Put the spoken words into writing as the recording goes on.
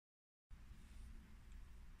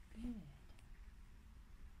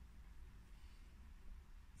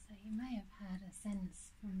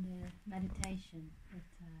sense from the meditation that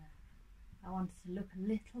I wanted to look a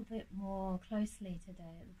little bit more closely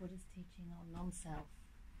today at the Buddha's teaching on non-self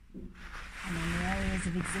and on the areas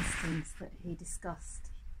of existence that he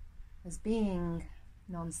discussed as being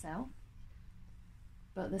non-self,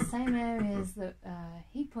 but the same areas that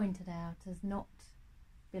he pointed out as not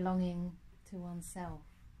belonging to oneself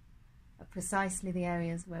are precisely the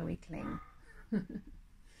areas where we cling.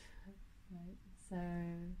 Right. So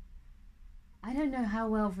I don't know how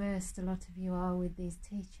well versed a lot of you are with these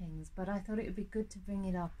teachings, but I thought it would be good to bring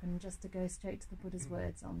it up and just to go straight to the Buddha's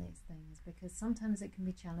words on these things, because sometimes it can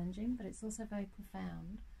be challenging, but it's also very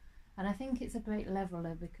profound. And I think it's a great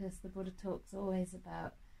leveler, because the Buddha talks always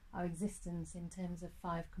about our existence in terms of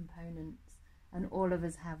 5 components, and all of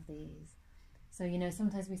us have these. So, you know,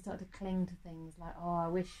 sometimes we start to cling to things like, oh, I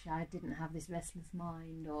wish I didn't have this restless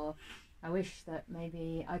mind, or I wish that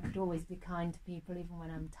maybe I could always be kind to people even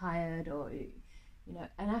when I'm tired, or, you know,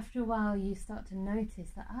 and after a while you start to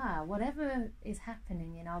notice that, whatever is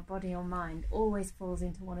happening in our body or mind always falls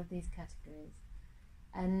into one of these categories.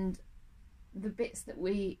 And the bits that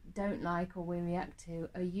we don't like or we react to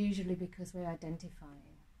are usually because we're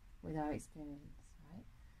identifying with our experience, right?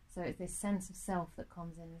 So it's this sense of self that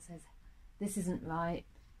comes in and says, this isn't right,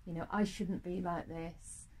 you know, I shouldn't be like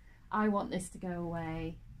this, I want this to go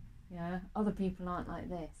away, you know, other people aren't like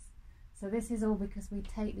this. So this is all because we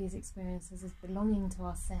take these experiences as belonging to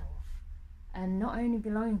ourselves, and not only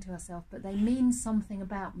belonging to ourselves, but they mean something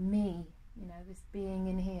about me, you know, this being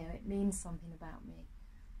in here, it means something about me.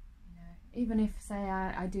 You know, even if, say,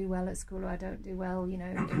 I do well at school or I don't do well, you know,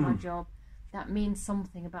 in my job, that means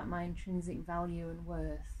something about my intrinsic value and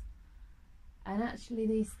worth. And actually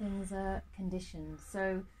these things are conditioned.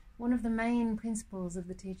 So one of the main principles of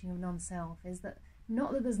the teaching of non-self is that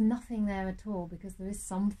not that there's nothing there at all, because there is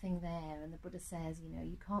something there, and the Buddha says, you know,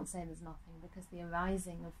 you can't say there's nothing because the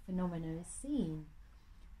arising of phenomena is seen.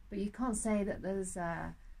 But you can't say that there's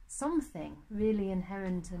something really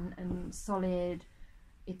inherent and solid,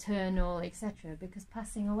 eternal, etc., because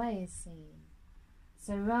passing away is seen.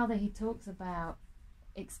 So rather he talks about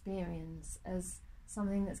experience as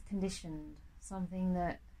something that's conditioned, something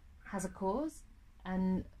that has a cause,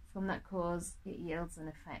 and from that cause it yields an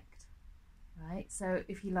effect, right? So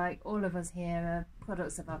if you like, all of us here are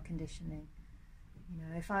products of our conditioning. You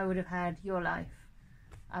know, if I would have had your life,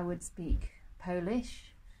 I would speak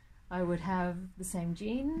Polish, I would have the same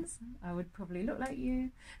genes, I would probably look like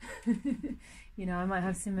you, you know, I might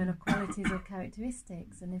have similar qualities or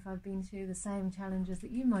characteristics, and if I've been through the same challenges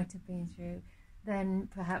that you might have been through, then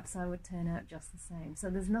perhaps I would turn out just the same. So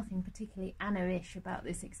there's nothing particularly Anna-ish about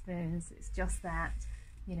this experience. It's just that,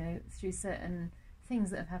 you know, through certain things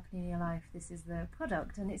that have happened in your life, this is the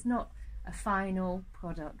product, and it's not a final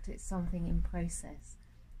product, it's something in process.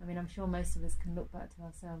 I mean, I'm sure most of us can look back to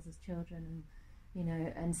ourselves as children and, you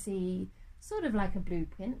know, and see sort of like a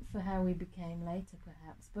blueprint for how we became later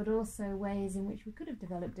perhaps, but also ways in which we could have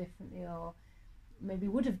developed differently, or maybe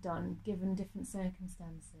would have done given different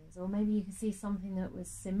circumstances. Or maybe you can see something that was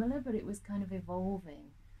similar but it was kind of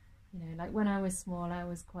evolving. You know, like when I was small I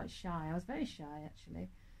was quite shy. I was very shy actually,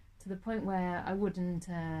 to the point where I wouldn't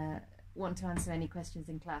want to answer any questions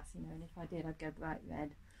in class, you know, and if I did I'd go bright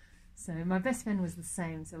red. So my best friend was the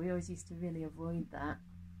same, so we always used to really avoid that.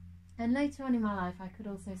 And later on in my life I could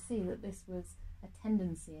also see that this was a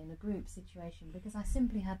tendency in a group situation, because I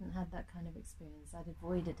simply hadn't had that kind of experience. I'd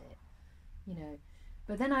avoided it, you know.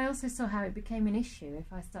 But then I also saw how it became an issue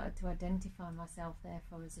if I started to identify myself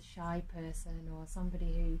therefore as a shy person, or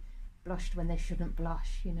somebody who blushed when they shouldn't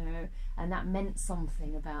blush, you know, and that meant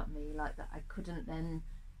something about me, like that I couldn't then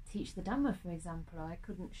teach the Dhamma, for example, or I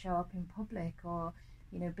couldn't show up in public, or,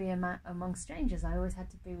 you know, be among strangers. I always had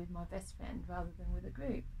to be with my best friend rather than with a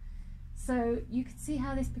group. So you could see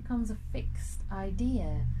how this becomes a fixed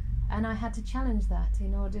idea, and I had to challenge that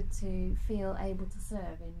in order to feel able to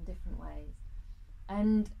serve in different ways.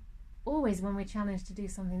 And always when we're challenged to do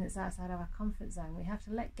something that's outside of our comfort zone, we have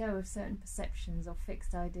to let go of certain perceptions or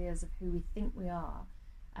fixed ideas of who we think we are,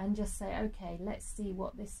 and just say, okay, let's see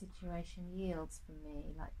what this situation yields for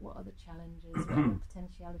me, like what are the challenges, what are the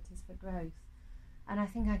potentialities for growth. And I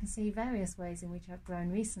think I can see various ways in which I've grown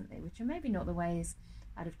recently, which are maybe not the ways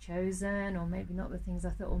I'd have chosen, or maybe not the things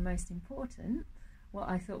I thought were most important. What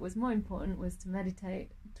I thought was more important was to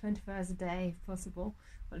meditate 24 hours a day if possible,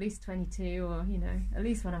 or at least 22, or, you know, at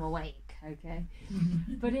least when I'm awake, okay?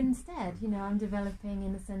 But instead, you know, I'm developing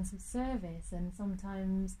in a sense of service, and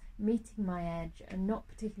sometimes meeting my edge and not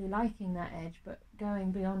particularly liking that edge, but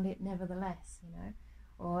going beyond it nevertheless, you know.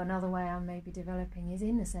 Or another way I may be developing is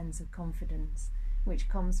in a sense of confidence, which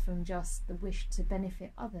comes from just the wish to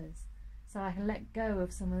benefit others. So I can let go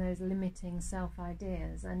of some of those limiting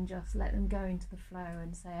self-ideas and just let them go into the flow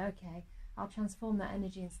and say, okay, I'll transform that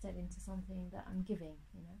energy instead into something that I'm giving,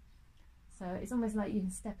 you know. So it's almost like you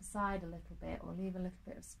can step aside a little bit or leave a little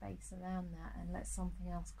bit of space around that and let something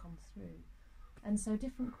else come through. And so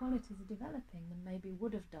different qualities are developing than maybe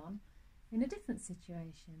would have done in a different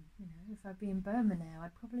situation. You know, if I'd be in Burma now,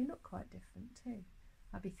 I'd probably look quite different too.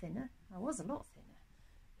 I'd be thinner. I was a lot thinner.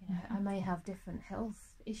 You know, I may have different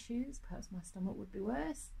health issues. Perhaps my stomach would be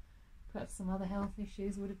worse. Perhaps some other health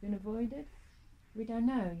issues would have been avoided. We don't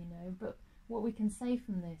know, you know, but what we can say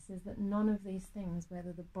from this is that none of these things,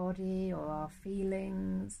 whether the body or our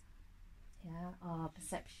feelings, our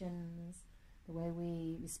perceptions, the way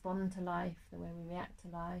we respond to life, the way we react to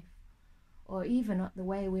life, or even the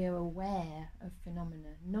way we are aware of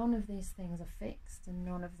phenomena, none of these things are fixed and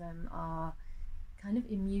none of them are kind of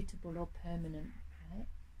immutable or permanent, right?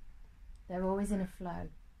 They're always in a flow.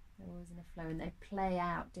 They're always in a flow, and they play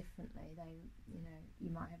out differently. They, you know,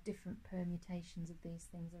 you might have different permutations of these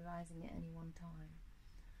things arising at any one time.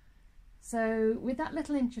 So with that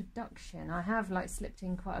little introduction, I have slipped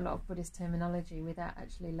in quite a lot of Buddhist terminology without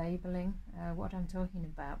actually labelling what I'm talking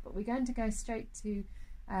about. But we're going to go straight to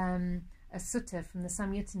a sutta from the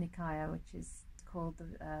Samyutta Nikaya, which is called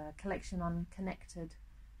the Collection on Connected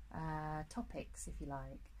Topics, if you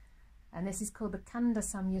like. And this is called the Canda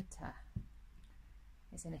Samyutta.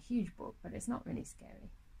 It's in a huge book, but it's not really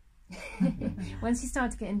scary. Once you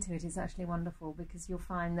start to get into it, it's actually wonderful, because you'll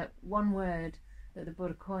find that one word that the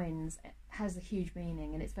Buddha coins has a huge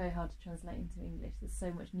meaning, and it's very hard to translate into English. There's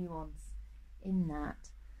so much nuance in that.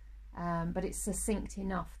 But it's succinct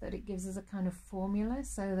enough that it gives us a kind of formula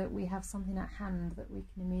so that we have something at hand that we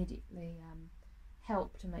can immediately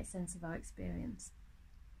help to make sense of our experience.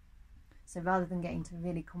 So rather than getting to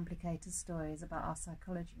really complicated stories about our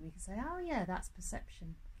psychology, we can say, oh yeah, that's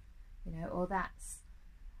perception, you know, or that's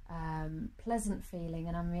pleasant feeling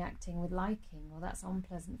and I'm reacting with liking, or that's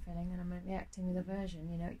unpleasant feeling and I'm reacting with aversion.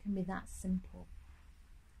 You know, it can be that simple.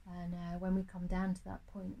 And when we come down to that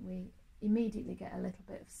point, we immediately get a little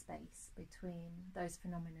bit of space between those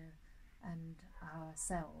phenomena and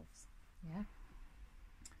ourselves. Yeah.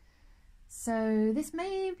 So this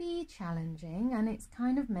may be challenging, and it's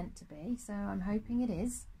kind of meant to be, so I'm hoping it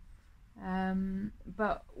is.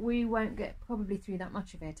 But we won't get probably through that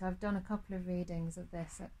much of it. I've done a couple of readings of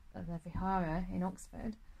this at the Vihara in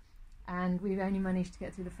Oxford, and we've only managed to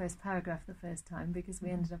get through the first paragraph the first time because we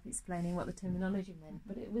ended up explaining what the terminology meant.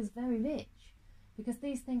 But it was very rich, because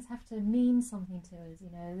these things have to mean something to us,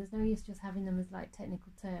 you know. There's no use just having them as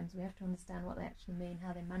technical terms. We have to understand what they actually mean,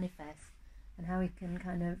 how they manifest, and how we can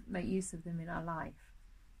kind of make use of them in our life.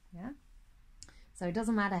 Yeah? So it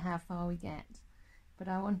doesn't matter how far we get, but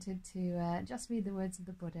I wanted to just read the words of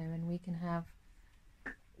the Buddha, and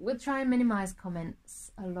we'll try and minimize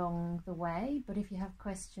comments along the way, but if you have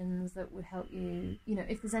questions that would help you, you know,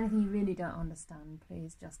 if there's anything you really don't understand,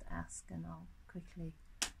 please just ask and I'll quickly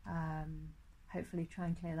hopefully try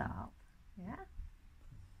and clear that up. Yeah?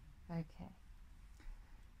 Okay.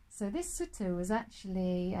 So this sutta was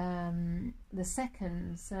actually the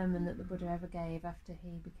second sermon that the Buddha ever gave after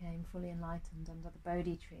he became fully enlightened under the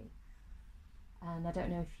Bodhi tree. And I don't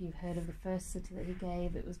know if you've heard of the first sutta that he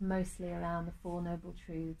gave. It was mostly around the Four Noble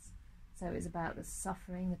Truths. So it was about the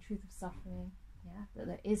suffering, the truth of suffering, yeah, that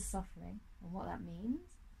there is suffering and what that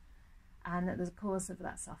means, and that there's a cause of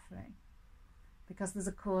that suffering. Because there's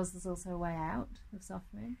a cause, there's also a way out of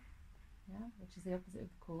suffering, yeah, which is the opposite of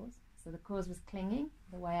the cause. So the cause was clinging,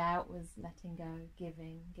 the way out was letting go,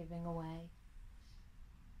 giving away,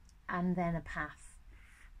 and then a path.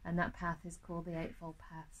 And that path is called the Eightfold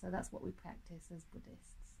Path. So that's what we practice as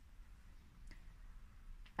Buddhists.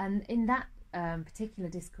 And in that particular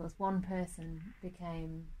discourse, one person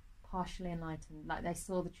became partially enlightened. Like, they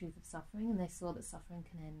saw the truth of suffering and they saw that suffering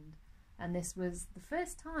can end. And this was the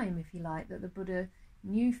first time, if you like, that the Buddha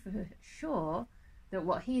knew for sure that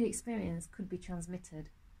what he'd experienced could be transmitted.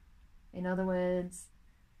 In other words,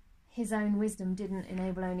 his own wisdom didn't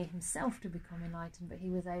enable only himself to become enlightened, but he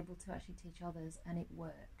was able to actually teach others, and it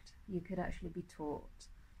worked. You could actually be taught.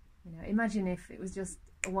 You know, imagine if it was just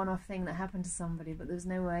a one-off thing that happened to somebody, but there's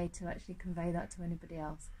no way to actually convey that to anybody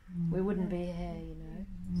else. We wouldn't be here, you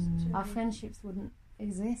know. Our friendships wouldn't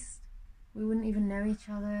exist. We wouldn't even know each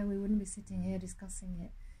other. We wouldn't be sitting here discussing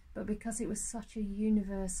it. But because it was such a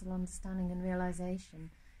universal understanding and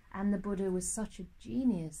realization, and the Buddha was such a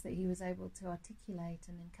genius that he was able to articulate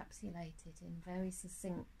and encapsulate it in very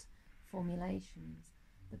succinct formulations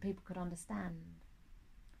that people could understand,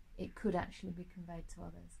 it could actually be conveyed to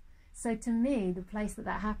others. So to me, the place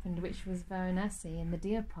that happened, which was Varanasi in the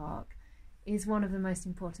Deer Park, is one of the most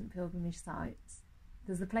important pilgrimage sites.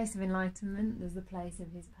 There's the place of enlightenment, there's the place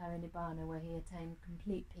of his parinibbana where he attained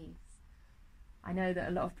complete peace. I know that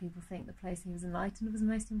a lot of people think the place he was enlightened was the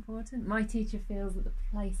most important. My teacher feels that the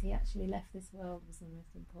place he actually left this world was the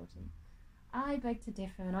most important. I beg to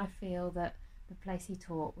differ, and I feel that the place he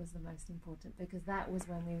taught was the most important, because that was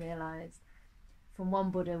when we realised from one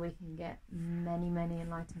Buddha we can get many, many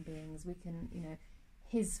enlightened beings. We can,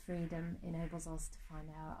 his freedom enables us to find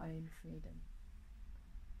our own freedom,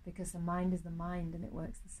 because the mind is the mind and it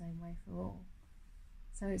works the same way for all.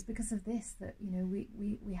 So it's because of this that,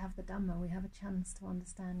 we have the Dhamma, we have a chance to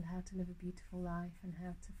understand how to live a beautiful life and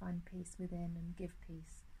how to find peace within and give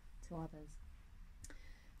peace to others.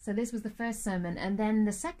 So this was the first sermon, and then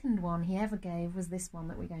the second one he ever gave was this one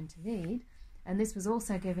that we're going to read, and this was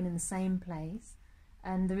also given in the same place,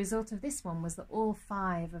 and the result of this one was that all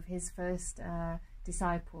 5 of his first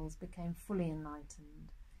disciples became fully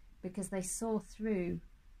enlightened, because they saw through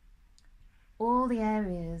all the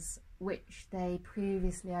areas which they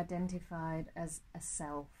previously identified as a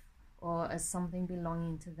self, or as something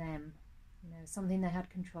belonging to them, something they had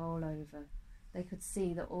control over. They could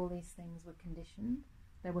see that all these things were conditioned.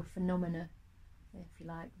 There were phenomena, if you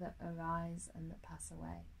like, that arise and that pass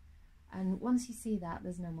away. And once you see that,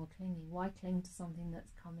 there's no more clinging. Why cling to something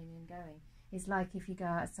that's coming and going? It's like if you go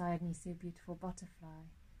outside and you see a beautiful butterfly.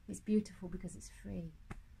 It's beautiful because it's free.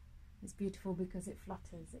 It's beautiful because it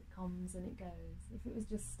flutters, it comes and it goes. If it was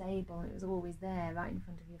just stable, it was always there, right in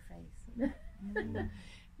front of your face,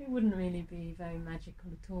 it wouldn't really be very magical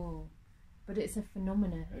at all. But it's a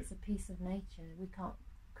phenomena, it's a piece of nature. We can't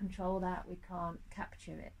control that, we can't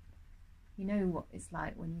capture it. You know what it's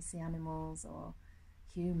like when you see animals or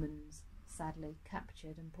humans, sadly,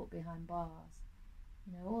 captured and put behind bars.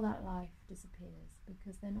 All that life disappears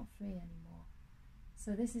because they're not free anymore.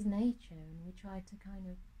 So this is nature, and we try to kind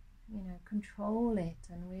of control it,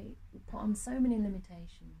 and we put on so many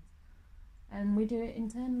limitations, and we do it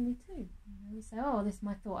internally too. We say, oh, this is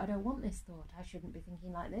my thought, I don't want this thought, I shouldn't be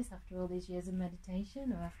thinking like this after all these years of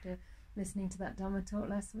meditation, or after listening to that Dhamma talk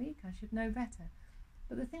last week, I should know better.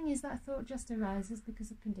 But the thing is, that thought just arises because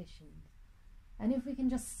of conditions, and if we can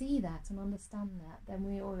just see that and understand that, then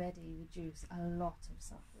we already reduce a lot of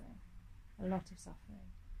suffering,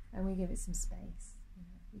 and we give it some space.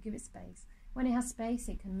 We give it space. When it has space,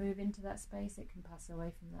 it can move into that space, it can pass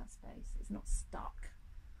away from that space. It's not stuck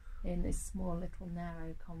in this small little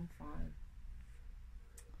narrow confine.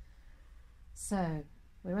 So,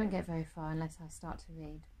 we won't get very far unless I start to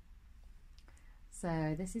read.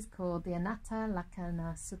 So, this is called the Anatta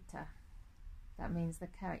Lakkhana Sutta. That means the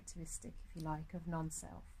characteristic, if you like, of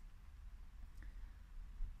non-self.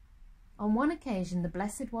 On one occasion, the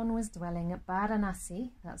Blessed One was dwelling at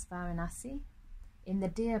Varanasi, that's Varanasi, in the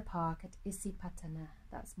deer park at Isipatana,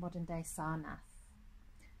 that's modern-day Sarnath.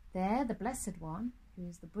 There, the Blessed One, who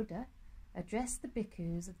is the Buddha, addressed the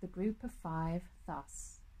bhikkhus of the group of 5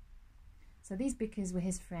 thus. So these bhikkhus were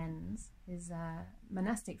his friends, his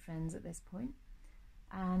monastic friends at this point.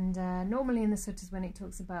 And normally in the suttas, when it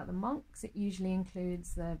talks about the monks, it usually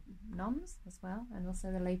includes the nuns as well, and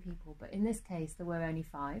also the lay people. But in this case, there were only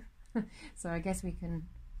 5. So I guess we can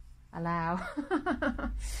allow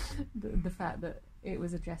the fact that it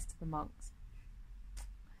was addressed to the monks.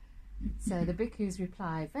 So the bhikkhus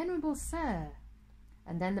replied, "Venerable Sir,"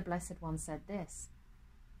 and then the Blessed One said this: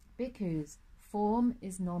 "Bhikkhus, form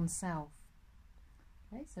is non-self."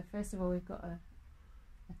 Okay, so first of all we've got a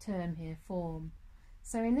term here, form.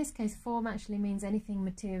 So in this case, form actually means anything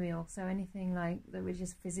material, so anything like that which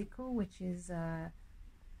is physical, which is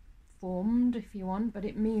formed, if you want, but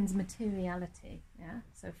it means materiality. Yeah.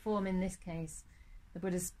 So form in this case, the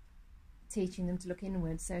Buddha's teaching them to look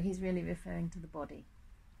inward, so he's really referring to the body.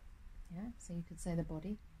 Yeah. So you could say the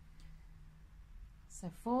body. So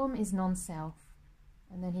form is non-self,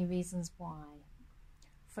 and then he reasons why.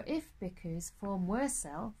 For if, bhikkhus, form were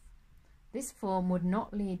self, this form would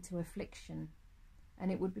not lead to affliction,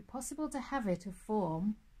 and it would be possible to have it of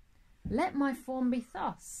form. Let my form be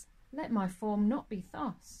thus, let my form not be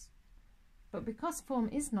thus. But because form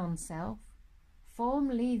is non-self, form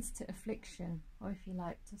leads to affliction, or if you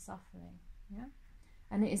like, to suffering. Yeah?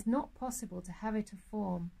 And it is not possible to have it of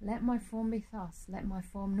form. Let my form be thus, let my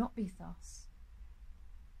form not be thus.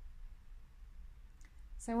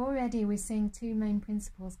 So already we're seeing 2 main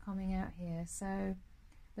principles coming out here. So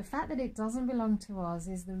the fact that it doesn't belong to us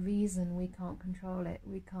is the reason we can't control it.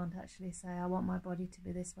 We can't actually say, I want my body to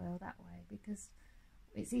be this way or that way, because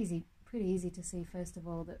it's pretty easy to see, first of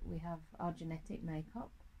all, that we have our genetic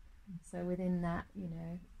makeup. So within that,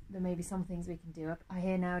 there may be some things we can do. I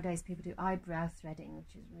hear nowadays people do eyebrow threading,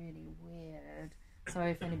 which is really weird.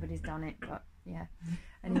 Sorry if anybody's done it, but yeah.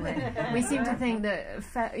 Anyway, we seem to think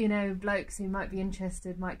that, you know, blokes who might be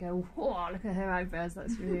interested might go, whoa, look at her eyebrows,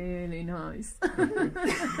 that's really nice.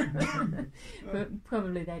 But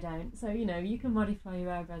probably they don't. So, you know, you can modify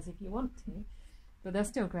your eyebrows if you want to, but they'll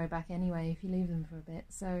still grow back anyway if you leave them for a bit.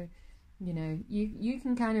 So, you know, you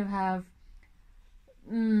can kind of have,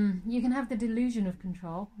 you can have the delusion of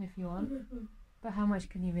control if you want. But how much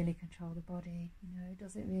can you really control the body? You know,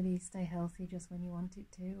 does it really stay healthy just when you want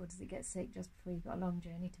it to, or does it get sick just before you've got a long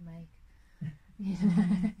journey to make? You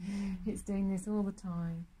know, it's doing this all the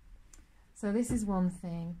time. So this is one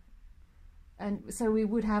thing, and so we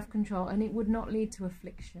would have control, and it would not lead to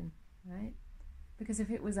affliction, right? Because if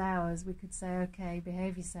it was ours, we could say, okay,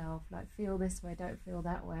 behave yourself, like feel this way, don't feel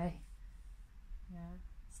that way. Yeah,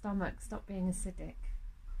 stomach, stop being acidic.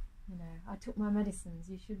 You know, I took my medicines.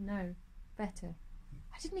 You should know better.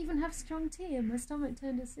 I didn't even have strong tea and my stomach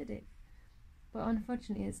turned acidic. But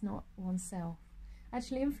unfortunately it's not oneself.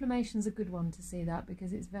 Actually, inflammation's a good one to see that,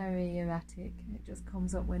 because it's very erratic. It just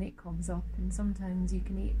comes up when it comes up, and sometimes you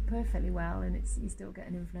can eat perfectly well and you still get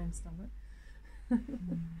an inflamed stomach.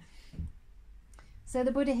 So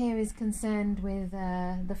the Buddha here is concerned with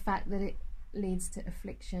the fact that it leads to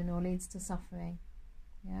affliction or leads to suffering.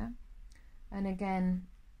 Yeah, and again,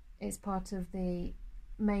 it's part of the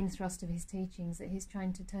main thrust of his teachings that he's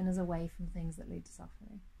trying to turn us away from things that lead to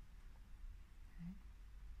suffering. Okay.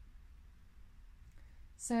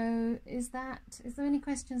 So is there any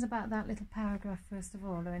questions about that little paragraph first of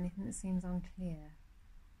all, or anything that seems unclear?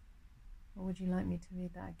 Or would you like me to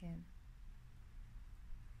read that again?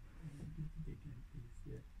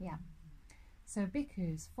 Yeah. So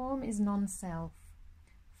bhikkhus, form is non-self.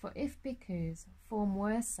 For if bhikkhus, form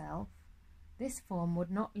were self, this form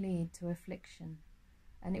would not lead to affliction,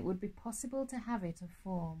 and it would be possible to have it of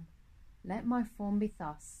form. Let my form be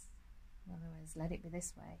thus. In other words, let it be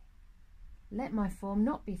this way. Let my form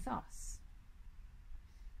not be thus.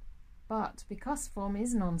 But because form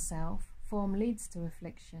is non-self, form leads to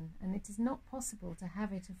affliction, and it is not possible to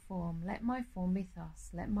have it of form. Let my form be thus.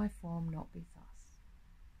 Let my form not be thus.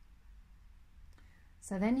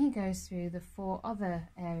 So then he goes through the 4 other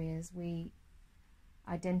areas we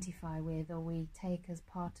identify with, or we take as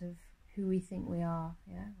part of who we think we are,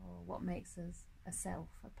 yeah, or what makes us a self,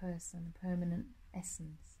 a person, a permanent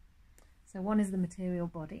essence. So one is the material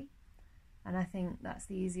body, and I think that's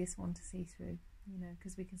the easiest one to see through, you know,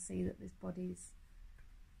 because we can see that this body's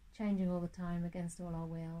changing all the time against all our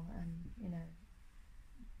will, and, you know,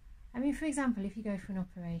 I mean, for example, if you go for an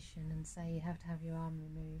operation and say you have to have your arm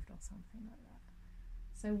removed or something like that,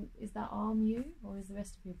 so is that arm you, or is the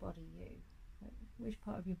rest of your body you? Like, which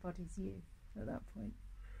part of your body's you at that point?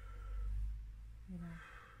 You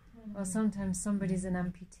know, or sometimes somebody's an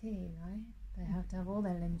amputee, right? They have to have all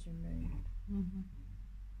their limbs removed.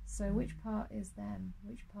 So which part is them?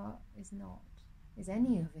 Which part is not? Is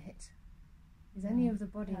any of it? Is any of the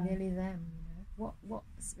body really them? You know, what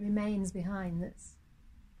remains behind that's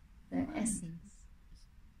their essence?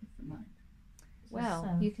 It's the mind.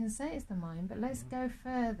 Well, you can say it's the mind, but let's go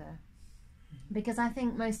further, because I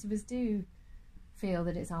think most of us do feel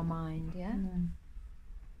that it's our mind, yeah?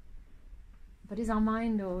 But is our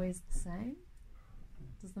mind always the same?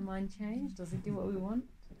 Does the mind change? Does it do what we want?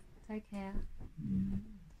 Take care.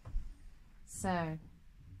 So,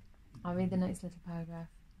 I'll read the next little paragraph.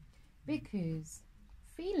 Bhikkhus,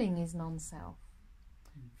 feeling is non-self.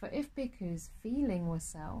 For if bhikkhus, feeling were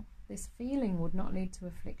self, this feeling would not lead to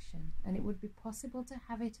affliction, and it would be possible to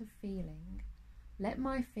have it of feeling. Let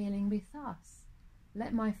my feeling be thus.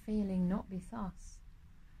 Let my feeling not be thus.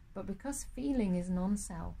 But because feeling is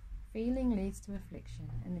non-self, feeling leads to affliction,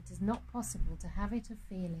 and it is not possible to have it of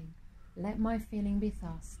feeling. Let my feeling be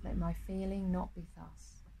thus. Let my feeling not be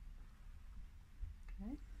thus.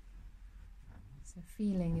 Okay? So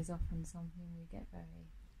feeling is often something we get very,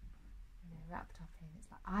 you know, wrapped up in. It's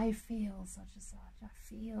like, I feel such and such. I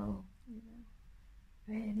feel, you know,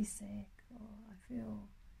 really sick, or I feel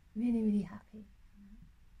really, really happy. You know?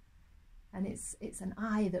 And it's an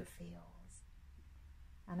I that feels.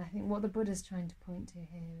 And I think what the Buddha's trying to point to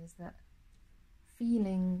here is that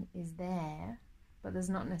feeling is there, but there's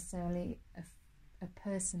not necessarily a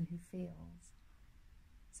person who feels.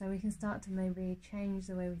 So we can start to maybe change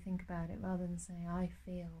the way we think about it. Rather than saying, I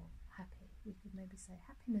feel happy, we could maybe say,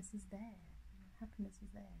 happiness is there. You know, happiness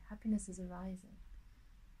is there. Happiness is arising.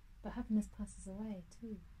 But happiness passes away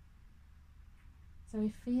too. So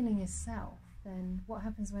if feeling is self, then what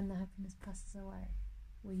happens when the happiness passes away?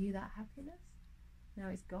 Were you that happiness? Now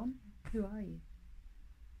it's gone. Who are you?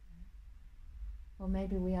 Or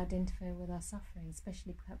maybe we identify with our suffering,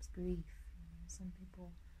 especially perhaps grief. You know, some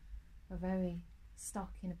people are very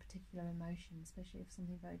stuck in a particular emotion, especially if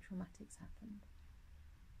something very traumatic's happened.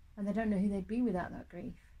 And they don't know who they'd be without that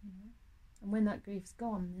grief, you know. And when that grief's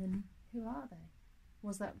gone, then who are they?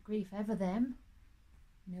 Was that grief ever them?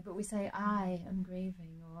 You know, but we say, I am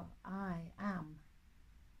grieving, or I am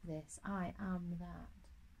this, I am that.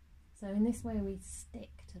 So in this way we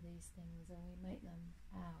stick to these things and we make them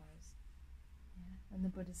ours. Yeah? And the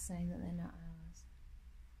Buddha's saying that they're not ours.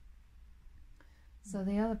 So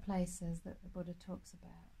the other places that the Buddha talks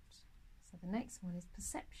about, so the next one is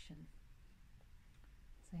perception.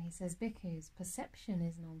 So he says, bhikkhus, perception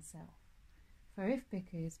is non-self. For if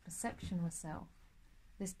bhikkhus, perception were self,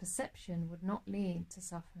 this perception would not lead to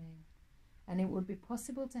suffering, and it would be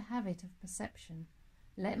possible to have it of perception.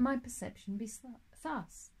 Let my perception be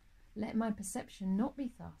thus. Let my perception not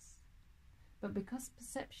be thus. But because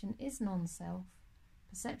perception is non-self,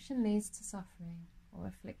 perception leads to suffering or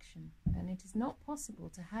affliction, and it is not possible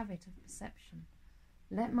to have it of perception.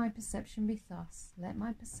 Let my perception be thus. Let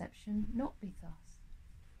my perception not be thus.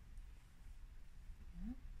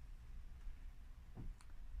 Yeah.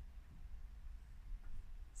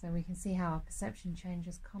 So we can see how our perception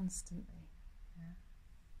changes constantly. Yeah.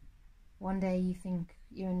 One day you think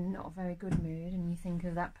you're in not a very good mood and you think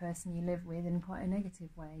of that person you live with in quite a negative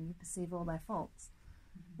way and you perceive all their faults.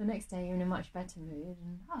 The next day you're in a much better mood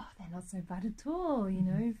and, oh, they're not so bad at all, you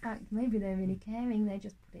know. In fact, maybe they're really caring, they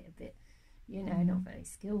just put it a bit, you know, not very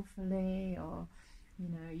skillfully, or, you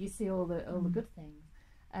know, you see all the good things.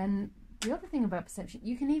 And the other thing about perception,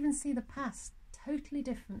 you can even see the past totally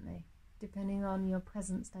differently depending on your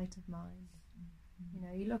present state of mind. You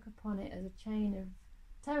know, you look upon it as a chain of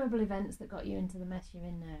terrible events that got you into the mess you're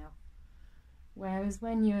in now. Whereas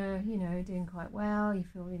when you're, you know, doing quite well, you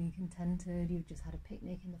feel really contented, you've just had a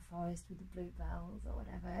picnic in the forest with the bluebells or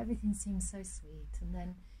whatever, everything seems so sweet. And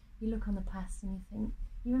then you look on the past and you think,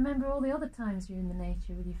 you remember all the other times you're in the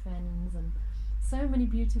nature with your friends and so many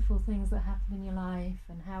beautiful things that happened in your life,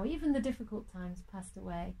 and how even the difficult times passed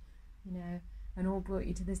away, you know, and all brought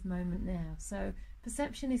you to this moment now. So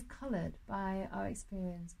perception is coloured by our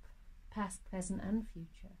experience, past, present and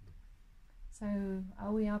future. So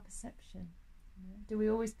are we our perception? You know, do we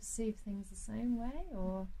always perceive things the same way,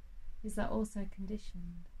 or is that also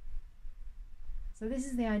conditioned? So this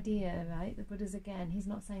is the idea, right? The Buddha's, again, he's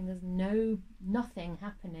not saying there's nothing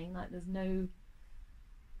happening, like there's no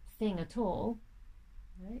thing at all,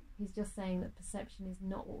 right? He's just saying that perception is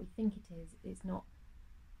not what we think it is. It's not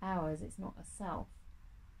ours, it's not a self.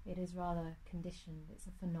 It is rather conditioned. It's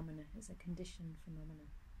a phenomena. It's a conditioned phenomena.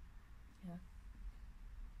 Yeah.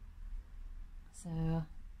 So,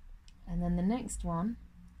 and then the next one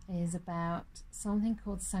is about something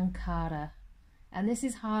called sankhara. And this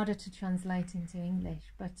is harder to translate into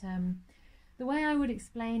English, but the way I would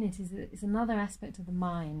explain it is that it's another aspect of the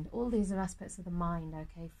mind. All these are aspects of the mind,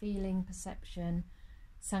 okay? Feeling, perception,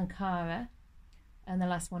 sankhara, and the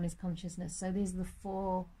last one is consciousness. So these are the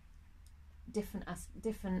four different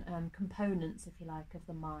components, if you like, of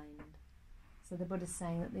the mind. So the Buddha's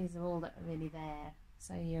saying that these are all that are really there.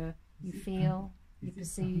 So you feel, you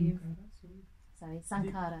perceive. Sorry,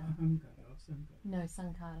 sankhara. No,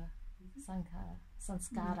 sankhara. Sankhara.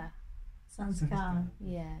 Sanskara. Sanskara.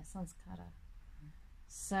 Yeah, sanskara.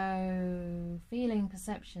 So feeling,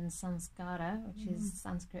 perception, sanskara, which is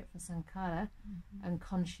Sanskrit for sankhara, and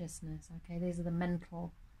consciousness. Okay, these are the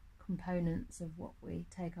mental components of what we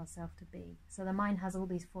take ourselves to be. So the mind has all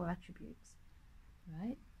these four attributes,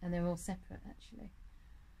 right? And they're all separate, actually,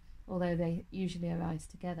 although they usually arise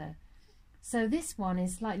together. So this one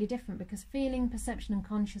is slightly different because feeling, perception and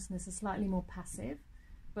consciousness are slightly more passive,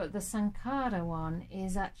 but the sankhara one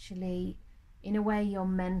is actually, in a way, your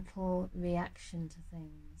mental reaction to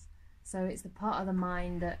things. So it's the part of the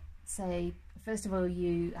mind that, say, first of all,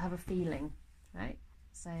 you have a feeling, right?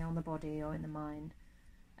 Say on the body or in the mind,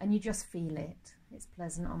 and you just feel it. It's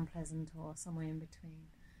pleasant, unpleasant, or somewhere in between.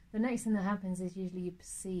 The next thing that happens is usually you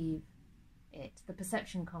perceive it. The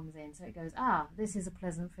perception comes in, so it goes, this is a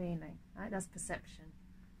pleasant feeling, right? That's perception.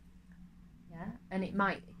 Yeah, and it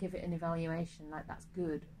might give it an evaluation, like that's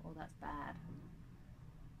good or that's bad.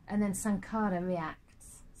 And then sankhara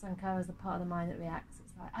reacts. Sankhara is the part of the mind that reacts.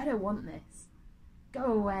 It's like, I don't want this. Go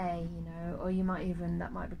away, you know. Or you might even,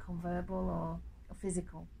 that might become verbal or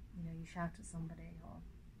physical. You know, you shout at somebody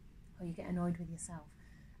or you get annoyed with yourself.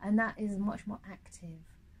 And that is much more active.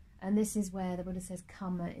 And this is where the Buddha says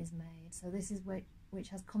karma is made. So this is which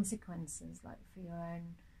has consequences, like for your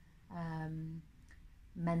own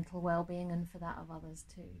mental well-being and for that of others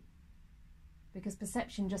too. Because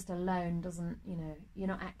perception just alone doesn't, you know, you're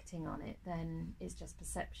not acting on it, then it's just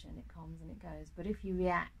perception. It comes and it goes. But if you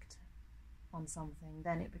react on something,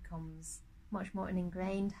 then it becomes much more an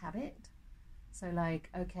ingrained habit. So like,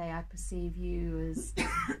 okay, I perceive you as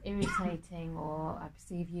irritating, or I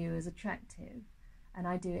perceive you as attractive, and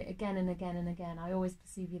I do it again and again and again. I always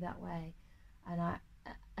perceive you that way,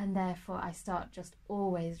 and therefore I start just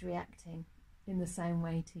always reacting in the same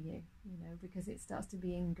way to you, because it starts to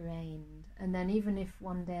be ingrained. And then even if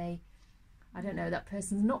one day, I don't know, that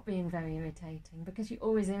person's not being very irritating, because you're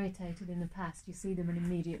always irritated in the past, you see them and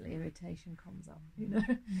immediately irritation comes up,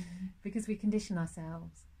 because we condition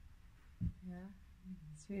ourselves. Yeah,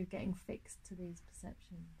 through getting fixed to these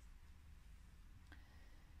perceptions.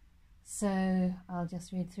 So I'll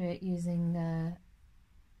just read through it using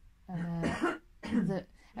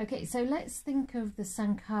okay, so let's think of the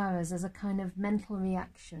sankharas as a kind of mental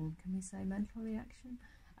reaction. Can we say mental reaction?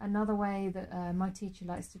 Another way that my teacher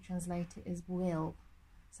likes to translate it is will.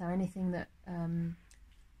 So anything that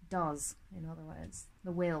does, in other words,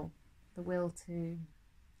 the will to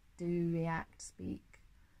do, react, speak.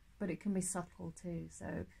 But it can be subtle too.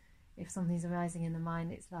 So if something's arising in the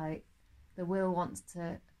mind, it's like the will wants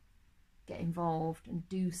to get involved and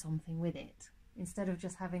do something with it. Instead of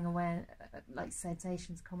just having like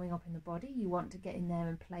sensations coming up in the body, you want to get in there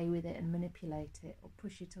and play with it and manipulate it or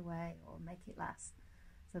push it away or make it last.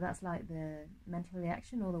 So that's like the mental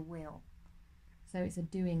reaction or the will. So it's a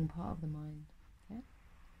doing part of the mind. Okay.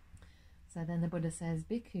 So then the Buddha says,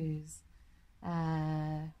 bhikkhus,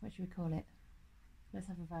 what should we call it? Let's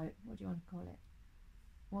have a vote. What do you want to call it?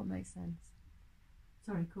 What makes sense?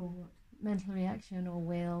 Sorry, call what? Mental reaction or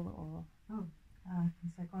will or... Oh,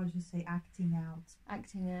 psychologists say acting out.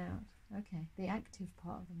 Acting out. Okay. The active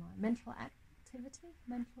part of the mind. Mental activity?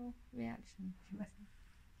 Mental reaction.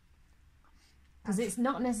 Because it's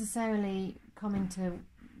not necessarily coming to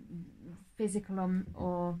physical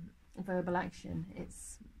or verbal action.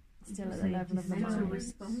 It's still at the level of the mind.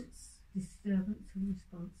 Response. Disturbance and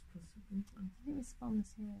response, possibly. I think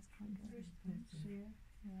response, yeah, is quite good. Response,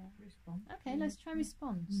 yeah. Response. Okay, let's try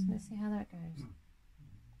response. Let's see how that goes.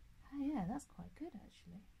 Oh, yeah, that's quite good,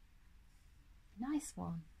 actually. Nice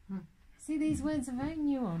one. See, these words are very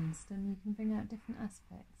nuanced, and you can bring out different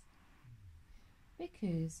aspects.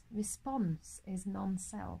 Bhikkhus, response is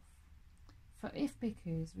non-self. For if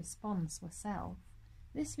bhikkhus' response were self,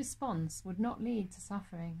 this response would not lead to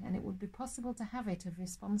suffering, and it would be possible to have it of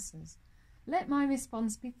responses. Let my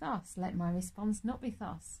response be thus, let my response not be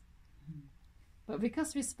thus. But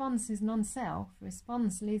because response is non-self,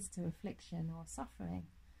 response leads to affliction or suffering,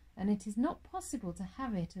 and it is not possible to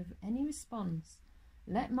have it of any response.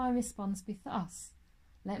 Let my response be thus,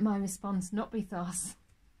 let my response not be thus.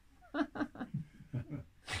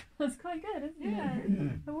 That's quite good, isn't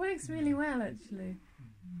it? It works really well, actually.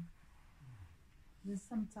 There's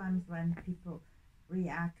sometimes when people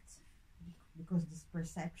react because these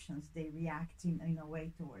perceptions, they react in a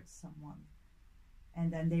way towards someone,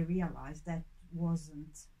 and then they realize that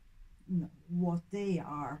wasn't what they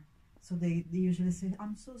are, so they usually say,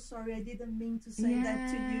 I'm so sorry, I didn't mean to say that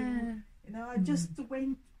to you, I just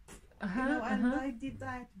went and I did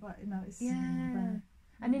that, but it's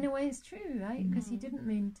and in a way it's true, right? Because you didn't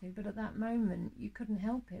mean to, but at that moment you couldn't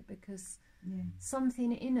help it, because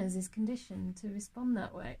something in us is conditioned to respond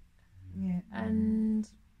that way. And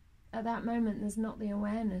at that moment there's not the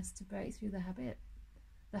awareness to break through the habit.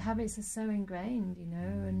 The habits are so ingrained,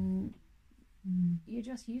 and you're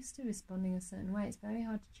just used to responding a certain way. It's very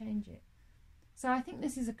hard to change it. So I think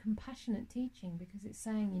this is a compassionate teaching, because it's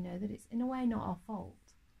saying, that it's in a way not our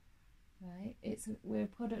fault, right? We're a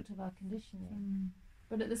product of our conditioning.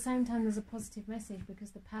 But at the same time, there's a positive message,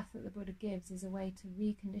 because the path that the Buddha gives is a way to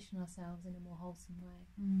recondition ourselves in a more wholesome way.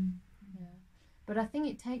 But I think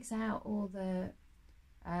it takes out all the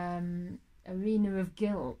arena of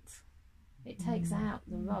guilt. It takes out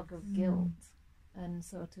the rug of guilt and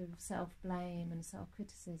sort of self-blame and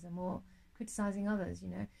self-criticism, or criticising others,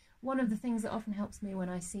 One of the things that often helps me when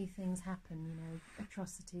I see things happen,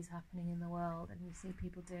 atrocities happening in the world, and you see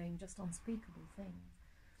people doing just unspeakable things,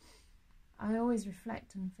 I always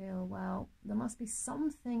reflect and feel, well, there must be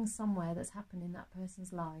something somewhere that's happened in that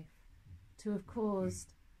person's life to have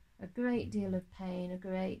caused a great deal of pain, a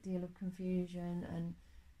great deal of confusion, and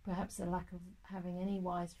perhaps a lack of having any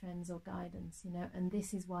wise friends or guidance, and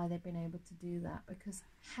this is why they've been able to do that, because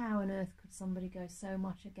how on earth could somebody go so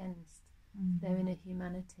much against their inner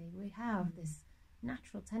humanity? We have this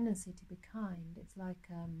natural tendency to be kind. It's like,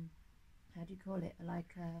 how do you call it?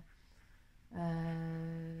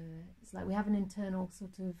 It's like we have an internal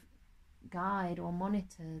sort of guide or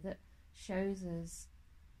monitor that shows us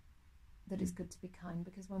that it's good to be kind,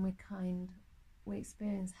 because when we're kind, we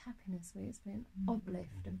experience happiness, we experience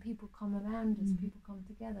uplift, and people come around us, people come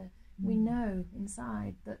together. We know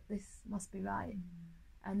inside that this must be right,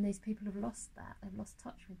 and these people have lost that, they've lost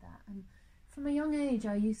touch with that. And from a young age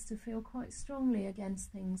I used to feel quite strongly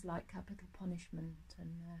against things like capital punishment, and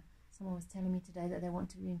someone was telling me today that they want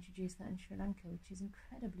to reintroduce that in Sri Lanka, which is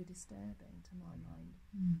incredibly disturbing to my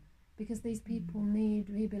mind, because these people need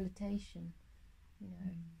rehabilitation, you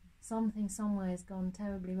know. Something somewhere has gone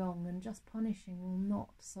terribly wrong, and just punishing will not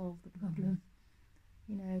solve the problem,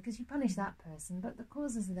 you know, because you punish that person, but the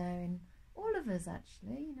causes are there in all of us,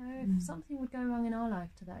 actually, you know. If something would go wrong in our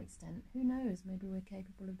life to that extent, who knows, maybe we're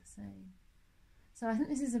capable of the same. So I think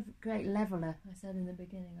this is a great leveller. I said in the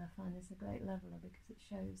beginning, I find this a great leveller because it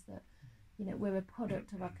shows that, you know, we're a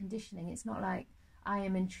product of our conditioning. It's not like I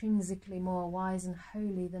am intrinsically more wise and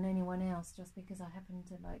holy than anyone else just because I happened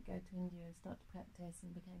to like go to India and start to practice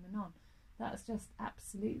and became a nun. That's just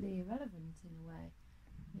absolutely irrelevant in a way.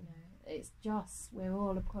 You know, it's just we're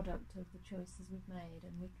all a product of the choices we've made,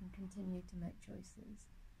 and we can continue to make choices.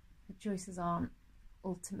 The choices aren't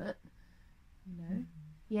ultimate, you know.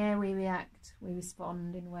 Yeah, we react, we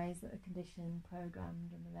respond in ways that are conditioned,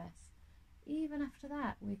 programmed, and the rest. Even after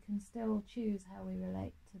that, we can still choose how we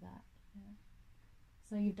relate to that. Yeah?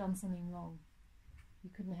 So you've done something wrong, you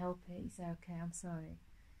couldn't help it, you say, okay, I'm sorry.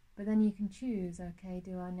 But then you can choose, okay,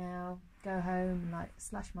 do I now go home and like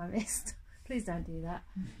slash my wrist? Please don't do that.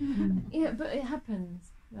 Yeah, but it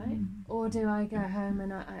happens, right? Or do I go home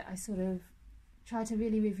and I sort of try to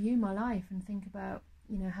really review my life and think about,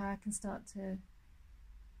 you know, how I can start to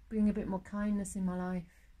bring a bit more kindness in my life,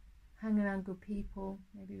 hang around good people,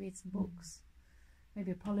 maybe read some books,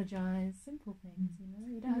 maybe apologise, simple things, you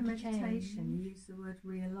know. You don't have to change. Meditation, you use the word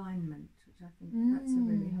realignment, which I think that's a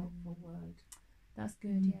really helpful word. That's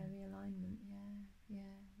good, yeah, realignment,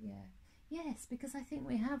 yeah. Yes, because I think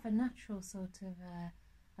we have a natural sort of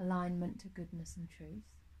alignment to goodness and truth.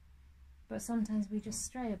 But sometimes we just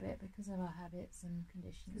stray a bit because of our habits and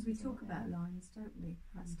conditions. Because we talk about lines, don't we?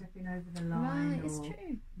 Like stepping over the line. Right, it's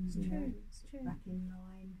true. It's true. It's true. Back in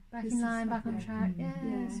line. Back in line, back on track. Yeah,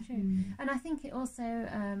 it's true. And I think it also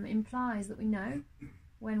implies that we know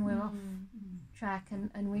when we're off track,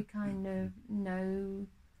 and we kind of know,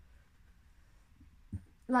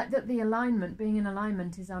 like that the alignment, being in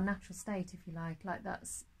alignment is our natural state, if you like. Like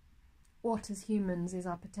that's what as humans is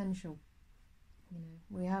our potential. You know,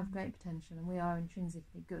 we have great potential and we are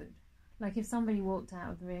intrinsically good. Like if somebody walked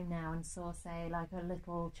out of the room now and saw, say, like a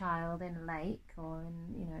little child in a lake or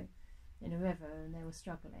in, you know, in a river, and they were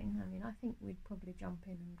struggling, I mean, I think we'd probably jump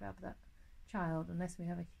in and grab that child, unless we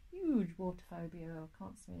have a huge water phobia or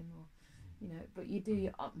can't swim, or, you know, but you do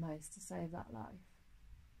your utmost to save that life.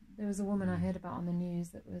 There was a woman I heard about on the news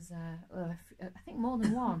that was, I think more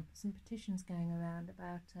than one, some petitions going around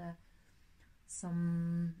about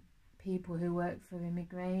some people who work for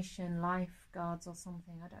immigration, lifeguards or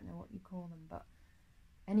something, I don't know what you call them, but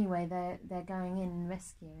anyway, they're going in and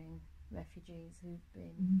rescuing refugees who've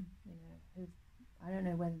been, you know, who've, I don't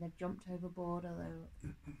know whether they've jumped overboard or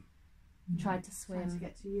they tried to swim, to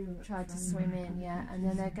get to Europe, tried to swim in, yeah, and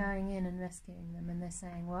then they're going in and rescuing them, and they're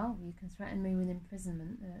saying, well, you can threaten me with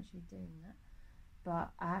imprisonment, they're actually doing that, but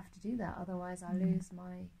I have to do that, otherwise I lose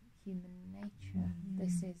my human nature.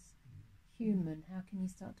 This is human. How can you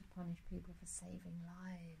start to punish people for saving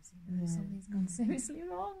lives? You know, something's gone seriously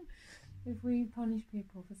wrong if we punish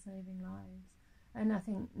people for saving lives. And I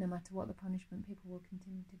think no matter what the punishment, people will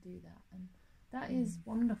continue to do that, and that is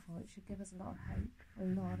wonderful. It should give us a lot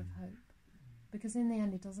of hope, because in the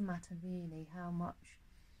end it doesn't matter really how much.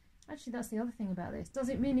 Actually, that's the other thing about this. Does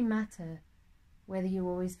it really matter whether you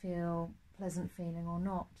always feel pleasant feeling or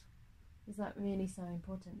not? Is that really so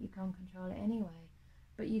important? You can't control it anyway,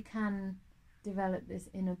 but you can develop this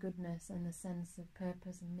inner goodness and the sense of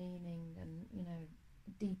purpose and meaning and, you know,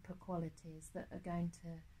 deeper qualities that are going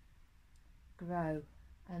to grow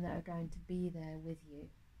and that are going to be there with you.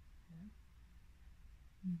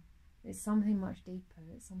 It's something much deeper.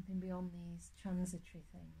 It's something beyond these transitory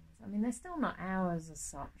things. I mean, they're still not ours as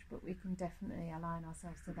such, but we can definitely align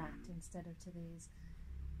ourselves to that instead of to these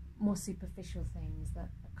more superficial things that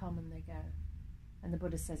come and they go. And the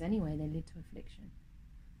Buddha says anyway they lead to affliction,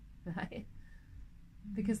 right?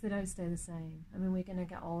 Because they don't stay the same. I mean, we're going to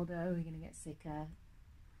get older, we're going to get sicker.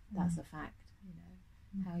 That's a fact, you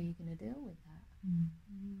know. How are you going to deal with that?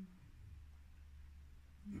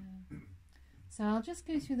 Yeah. So I'll just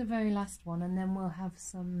go through the very last one, and then we'll have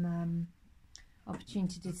some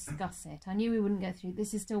opportunity to discuss it. I knew we wouldn't get through.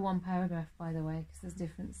 This is still one paragraph, by the way, because there's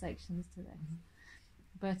different sections to this.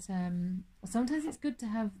 But sometimes it's good to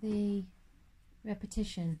have the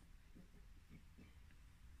repetition.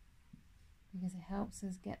 because it helps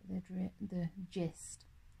us get the gist.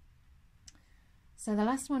 So the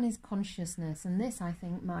last one is consciousness, and this I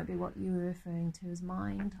think might be what you were referring to as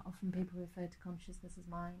mind. Often people refer to consciousness as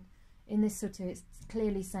mind. In this sutta it's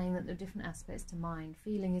clearly saying that there are different aspects to mind.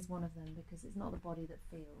 Feeling is one of them, because it's not the body that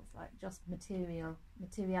feels. Like just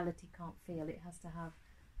materiality can't feel. It has to have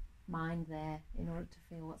mind there in order to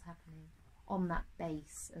feel what's happening on that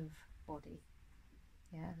base of body.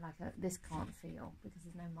 Yeah, like this can't feel because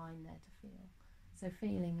there's no mind there to feel. So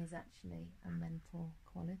feeling is actually a mental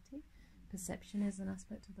quality. Perception is an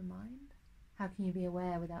aspect of the mind. How can you be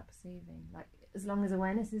aware without perceiving? Like, as long as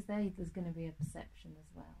awareness is there, there's going to be a perception as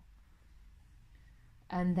well.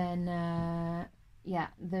 And then,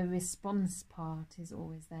 the response part is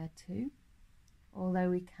always there too, although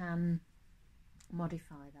we can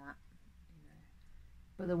modify that,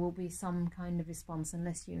 but there will be some kind of response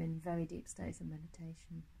unless you're in very deep states of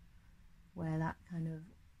meditation, where that kind of,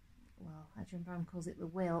 well, Ajahn Brahm calls it the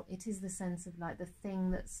will. It is the sense of like the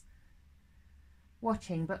thing that's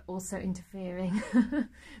watching but also interfering,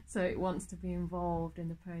 so it wants to be involved in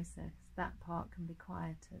the process. That part can be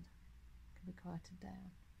quieted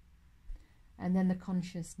down. And then the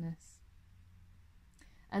consciousness.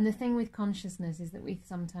 And the thing with consciousness is that we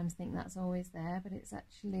sometimes think that's always there, but it's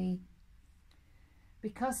actually,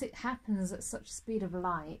 because it happens at such speed of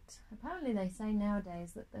light, apparently they say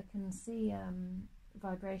nowadays that they can see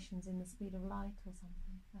vibrations in the speed of light or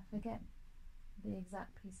something. I forget the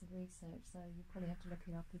exact piece of research, so you probably have to look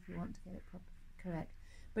it up if you want to get it correct.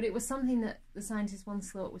 But it was something that the scientists once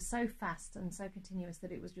thought was so fast and so continuous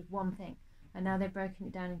that it was just one thing, and now they've broken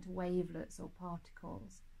it down into wavelets or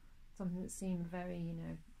particles, something that seemed very,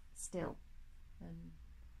 still and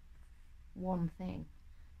one thing.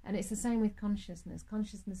 And it's the same with consciousness.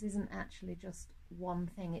 Consciousness isn't actually just one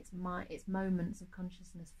thing. It's moments of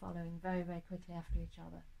consciousness following very, very quickly after each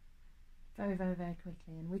other. Very, very, very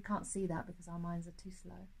quickly. And we can't see that because our minds are too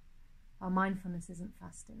slow. Our mindfulness isn't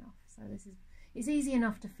fast enough. So it's easy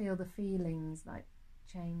enough to feel the feelings like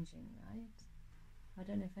changing, right? I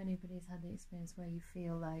don't know if anybody's had the experience where you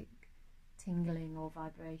feel like tingling or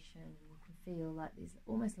vibration, and you can feel like these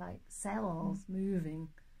almost like cells moving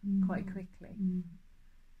quite quickly.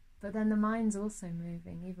 But then the mind's also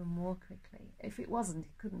moving even more quickly. If it wasn't,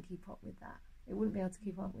 it couldn't keep up with that. It wouldn't be able to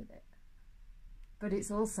keep up with it. But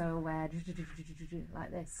it's also aware,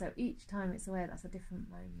 like this. So each time it's aware, that's a different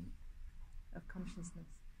moment of consciousness.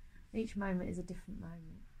 Each moment is a different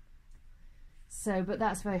moment. So, but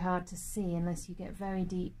that's very hard to see unless you get very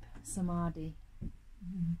deep samadhi.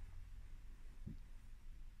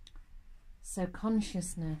 So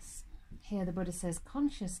consciousness, here the Buddha says,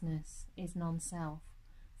 consciousness is non-self.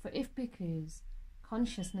 For if bhikkhus,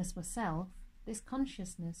 consciousness were self, this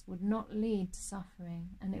consciousness would not lead to suffering,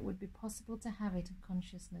 and it would be possible to have it of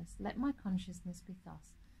consciousness. Let my consciousness be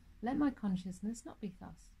thus. Let my consciousness not be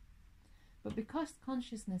thus. But because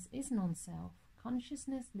consciousness is non-self,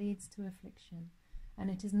 consciousness leads to affliction, and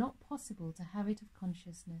it is not possible to have it of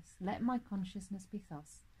consciousness. Let my consciousness be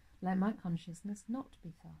thus. Let my consciousness not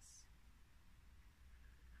be thus.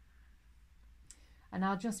 And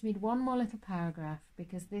I'll just read one more little paragraph,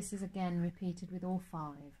 because this is again repeated with all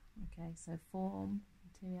five. Okay, so form,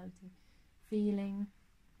 materiality, feeling,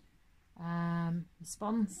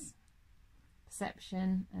 response,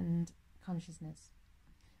 perception, and consciousness.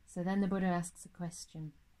 So then the Buddha asks a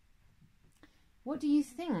question. What do you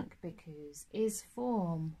think, bhikkhus? Is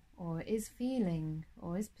form, or is feeling,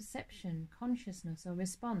 or is perception, consciousness, or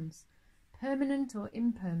response permanent or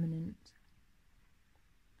impermanent?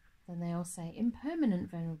 Then they all say,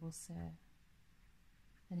 impermanent, Venerable Sir.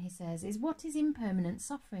 Then he says, what is impermanent,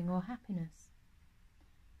 suffering or happiness?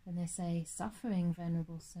 Then they say, suffering,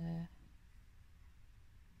 Venerable Sir.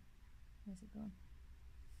 Where's it gone?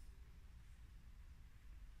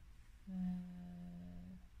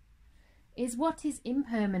 Is what is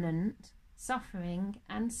impermanent, suffering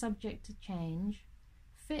and subject to change,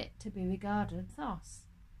 fit to be regarded thus?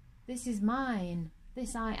 This is mine,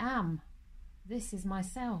 this I am, this is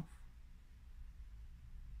myself.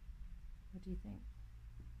 What do you think?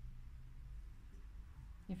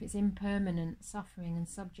 If it's impermanent, suffering and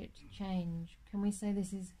subject to change, can we say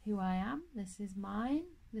this is who I am, this is mine,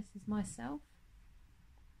 this is myself?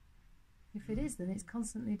 If it is, then it's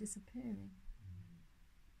constantly disappearing.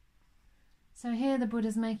 So here the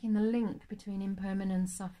Buddha's making the link between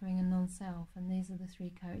impermanence, suffering and non-self, and these are the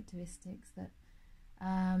three characteristics that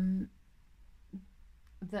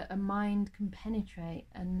that a mind can penetrate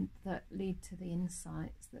and that lead to the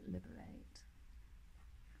insights that liberate.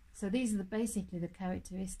 So these are basically the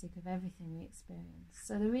characteristic of everything we experience.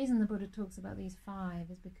 So the reason the Buddha talks about these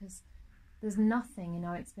five is because There's nothing in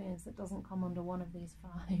our experience that doesn't come under one of these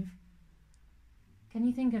 5. Can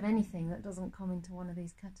you think of anything that doesn't come into one of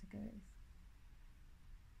these categories?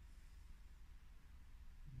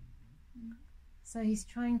 So he's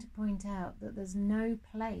trying to point out that there's no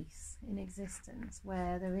place in existence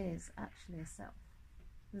where there is actually a self.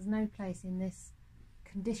 There's no place in this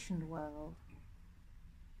conditioned world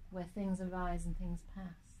where things arise and things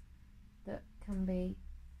pass that can be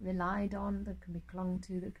relied on, that can be clung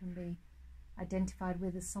to, that can be identified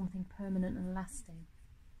with as something permanent and lasting,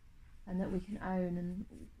 and that we can own, and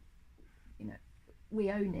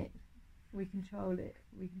we own it, we control it,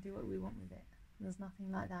 we can do what we want with it. There's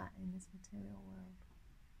nothing like that in this material world.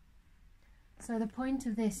 So the point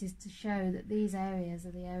of this is to show that these areas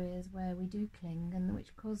are the areas where we do cling and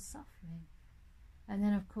which cause suffering. And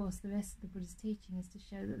then of course the rest of the Buddha's teaching is to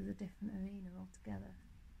show that there's a different arena altogether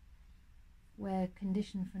where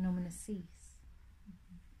conditioned phenomena cease.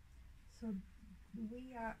 So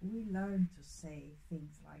we learn to say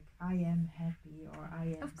things like I am happy or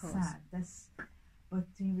I am sad. But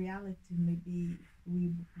in reality, maybe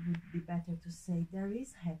we would be better to say there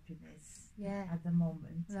is happiness at the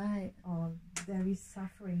moment, right? Or there is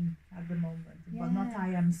suffering at the moment, but not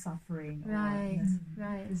I am suffering. Right,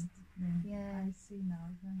 right. Yeah, I see now.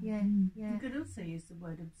 Yeah, yeah. You could also use the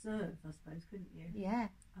word observe, I suppose, couldn't you? Yeah.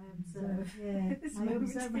 I observe. Yeah. I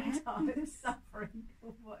observe happiness, suffering,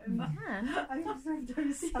 or whatever. You can. I observe there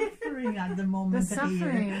is suffering at the moment. There's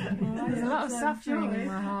suffering. There's a lot of suffering in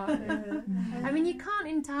my heart. I mean, you can't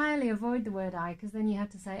entirely avoid the word I, because then you have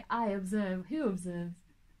to say I observe. Who observes?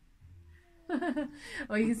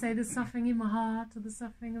 Or you can say there's suffering in my heart, or the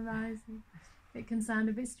suffering arising. It can sound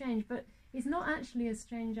a bit strange, but it's not actually a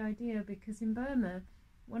strange idea, because in Burma,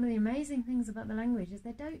 one of the amazing things about the language is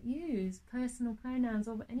they don't use personal pronouns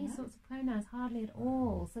or any sorts of pronouns hardly at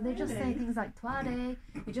all. So they just say things like tuare,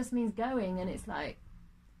 it just means going, and it's like,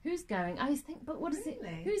 who's going? I always think, but what is it?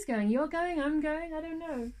 Who's going? You're going, I'm going, I don't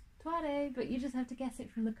know. Tuare, but you just have to guess it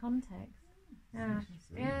from the context. Yeah,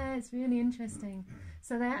 it's really interesting.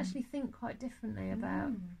 So they actually think quite differently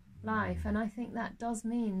about life, and I think that does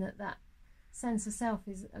mean that that sense of self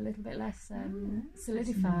is a little bit less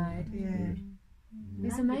solidified. Yeah.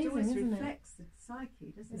 It's amazing, isn't it? It reflects the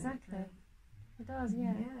psyche, doesn't it? Exactly. It does,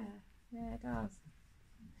 yeah. Yeah, it does.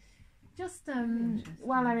 Just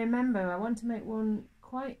while I remember, I want to make one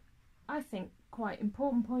quite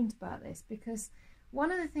important point about this, because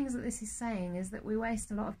one of the things that this is saying is that we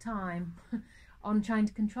waste a lot of time on trying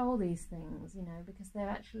to control these things, because they're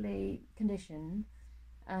actually conditioned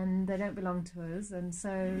and they don't belong to us, and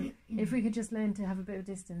so if we could just learn to have a bit of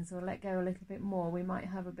distance or let go a little bit more, we might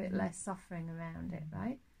have a bit less suffering around it,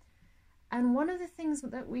 right? And one of the things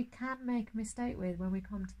that we can make a mistake with when we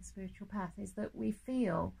come to the spiritual path is that we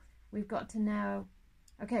feel we've got to now,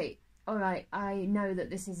 okay, all right, I know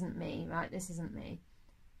that this isn't me, right? This isn't me,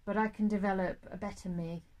 but I can develop a better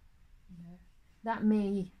me. That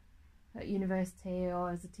me at university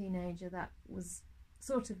or as a teenager, that was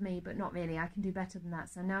sort of me, but not really. I can do better than that.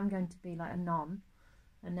 So now I'm going to be like a non,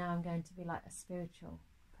 and now I'm going to be like a spiritual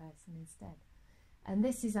person instead. And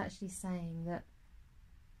this is actually saying that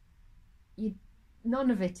none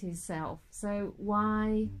of it is self. So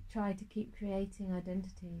why try to keep creating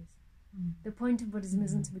identities? The point of Buddhism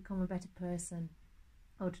isn't to become a better person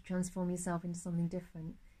or to transform yourself into something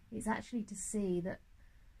different. It's actually to see that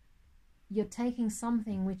you're taking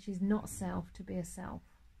something which is not self to be a self.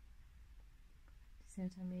 See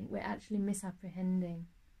what I mean? We're actually misapprehending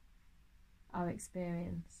our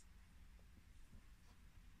experience.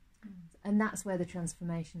 And that's where the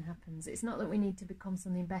transformation happens. It's not that we need to become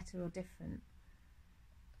something better or different.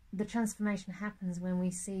 The transformation happens when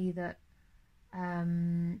we see that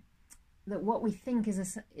that what we think is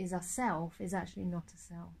a self is actually not a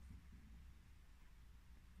self.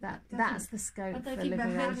 That's the scope for liberation. But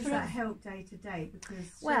how does that help day to day?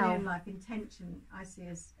 Because in life, intention I see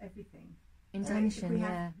as everything. Intention,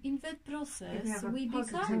 In that process, if we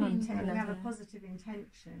have a positive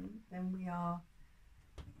intention, then we are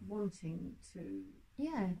wanting to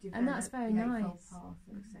and that's very nice. Path,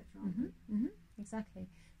 etc. Exactly.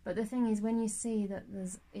 But the thing is, when you see that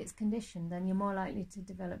it's conditioned, then you're more likely to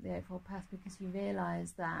develop the Eightfold Path, because you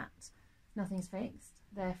realise that nothing's fixed.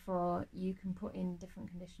 Therefore, you can put in different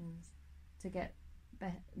conditions to get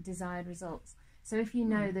desired results. So if you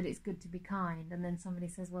know that it's good to be kind, and then somebody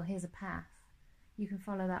says, well, here's a path, you can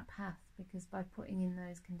follow that path, because by putting in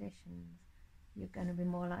those conditions, you're going to be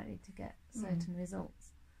more likely to get certain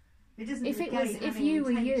results. If you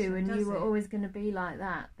were you and you were always going to be like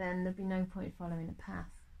that, then there'd be no point following a path.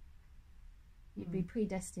 You'd be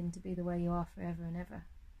predestined to be the way you are forever and ever.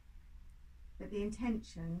 But the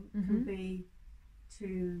intention Mm-hmm. can be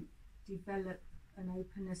to develop an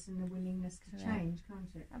openness and a willingness to Correct. change, can't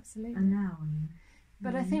it? Absolutely. Allowing.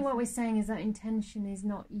 But I think what we're saying is that intention is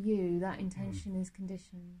not you, that intention is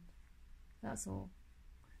conditioned. That's all.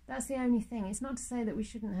 That's the only thing. It's not to say that we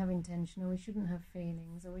shouldn't have intention, or we shouldn't have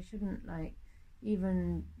feelings, or we shouldn't like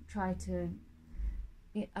even try to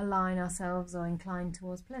align ourselves or incline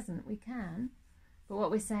towards pleasant. We can. But what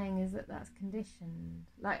we're saying is that that's conditioned.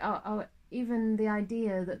 Like even the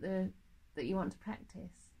idea that you want to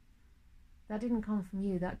practice, that didn't come from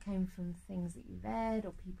you. That came from things that you read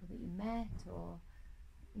or people that you met, or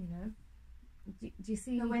you know. Do you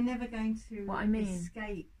see? But we're never going to what I mean?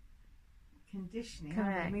 Escape conditioning.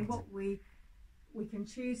 Correct. I mean, what we can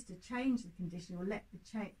choose to change the conditioning or let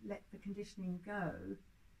the conditioning go,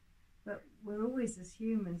 but we're always as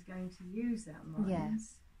humans going to use our minds.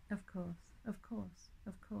 Yes, of course.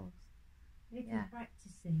 If Yeah. you're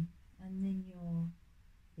practicing and then you're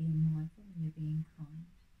being mindful and you're being kind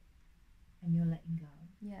and you're letting go,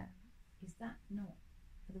 Yeah. is that not,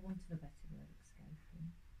 for the want of a better word,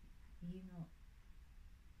 escaping? Are you not?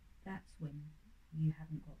 That's when you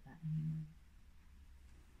haven't got that anymore.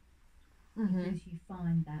 Mm-hmm. Because you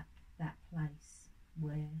find that place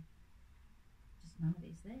where just none of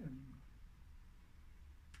it's there anymore.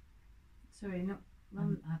 Sorry, not.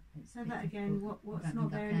 It's Say a bit that again. difficult. What's I don't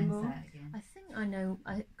not think I there can anymore? say it again. I think I know.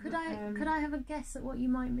 Could Um, I have a guess at what you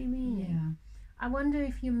might be meaning? Yeah. I wonder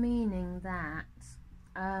if you're meaning that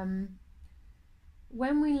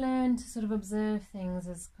when we learn to sort of observe things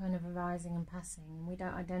as kind of arising and passing, and we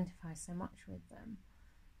don't identify so much with them,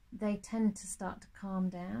 they tend to start to calm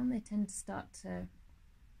down. They tend to start to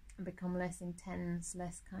become less intense,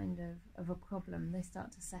 less kind of a problem. They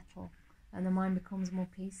start to settle, and the mind becomes more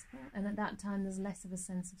peaceful. And at that time, there's less of a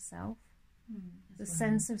sense of self. The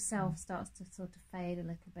sense of self starts to sort of fade a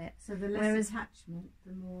little bit. So the less Whereas- attachment,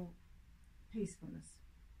 the more peacefulness.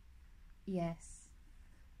 Yes,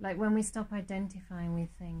 like when we stop identifying with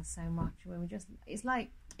things so much, where we just it's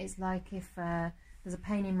like if there's a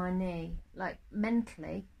pain in my knee, like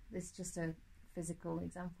mentally, this is just a physical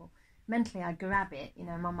example. Mentally, I grab it, you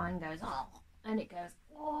know, my mind goes oh, and it goes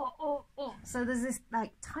oh. So there's this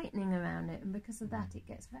like tightening around it, and because of that, it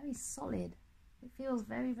gets very solid. It feels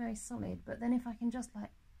very, very solid. But then if I can just like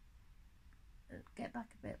get back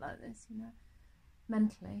a bit like this, you know,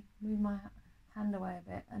 mentally move my hand away a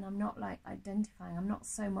bit, and I'm not like identifying, I'm not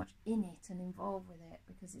so much in it and involved with it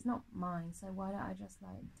because it's not mine. So why don't I just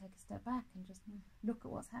like take a step back and just look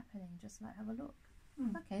at what's happening, just like have a look.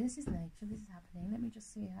 Okay, this is nature, this is happening, let me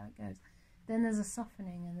just see how it goes. Then there's a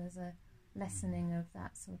softening and there's a lessening of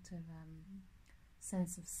that sort of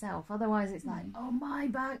sense of self. Otherwise it's like, oh, my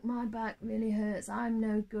back really hurts, I'm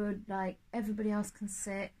no good, like everybody else can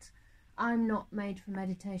sit, I'm not made for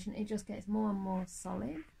meditation. It just gets more and more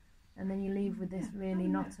solid, and then you leave with this really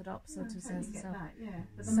knotted up sort of sense of self. That, yeah.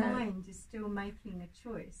 But the So- mind is still making a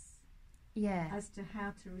choice Yeah, as to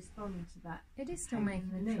how to respond to that. it is still pain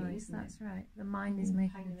making in the a knee, choice, isn't it? that's right. The mind is Pain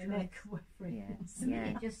making in a the choice. neck, whatever it Yes. is. To me, Yeah,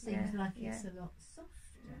 it just seems yeah, like yeah. it's a lot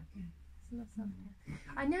softer. It's a lot softer.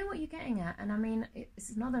 I know what you're getting at, and I mean,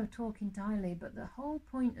 it's another talk entirely, but the whole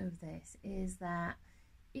point of this is that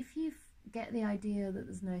if you get the idea that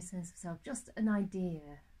there's no sense of self, just an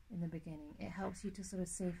idea in the beginning, it helps you to sort of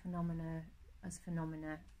see phenomena as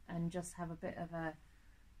phenomena and just have a bit of a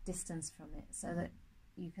distance from it so that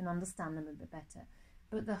you can understand them a bit better.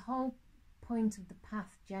 But the whole point of the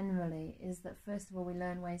path generally is that first of all we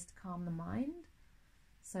learn ways to calm the mind.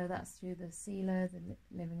 So that's through the sila, the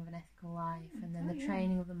living of an ethical life, and then the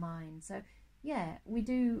training of the mind. So yeah, we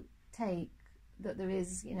do take that there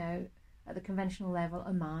is, you know, at the conventional level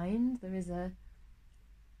a mind, there is a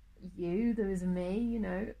you, there is a me, you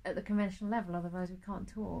know, at the conventional level, otherwise we can't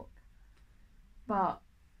talk. But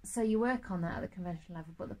so you work on that at the conventional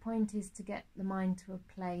level, but the point is to get the mind to a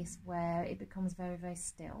place where it becomes very, very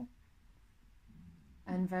still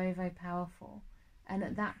and very, very powerful. And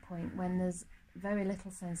at that point, when there's very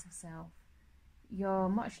little sense of self, you're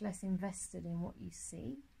much less invested in what you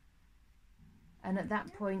see. And at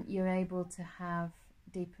that point, you're able to have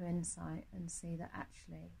deeper insight and see that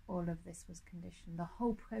actually all of this was conditioned. The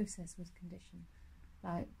whole process was conditioned.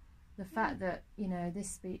 Like the fact that, you know, this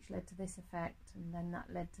speech led to this effect, and then that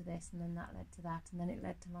led to this, and then that led to that, and then it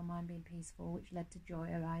led to my mind being peaceful, which led to joy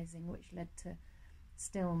arising, which led to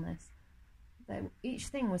stillness. That each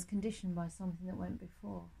thing was conditioned by something that went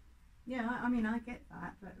before. Yeah, I mean, I get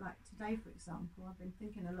that, but like today, for example, I've been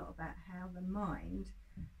thinking a lot about how the mind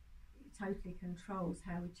totally controls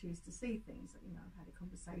how we choose to see things. You know, I've had a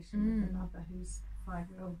conversation with a mother whose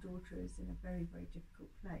 5-year-old daughter is in a very, very difficult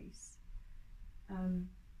place.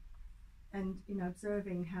 and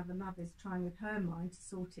observing how the mother's trying with her mind to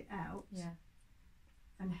sort it out,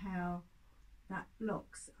 and how that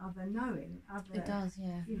blocks other knowing, other It does,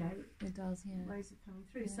 yeah. it does, yeah. ways of coming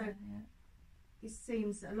through. Yeah, So it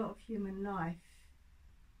seems a lot of human life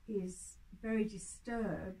is very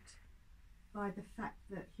disturbed by the fact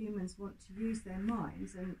that humans want to use their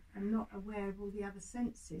minds and not aware of all the other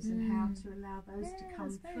senses and how to allow those to come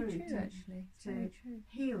through to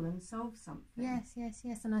heal and solve something. Yes.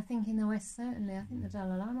 And I think in the West, certainly, I think the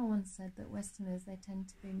Dalai Lama once said that Westerners, they tend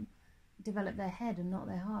to develop their head and not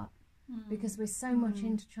their heart. Because we're so much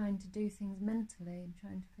into trying to do things mentally and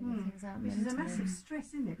trying to figure things out mentally. Which is a massive stress,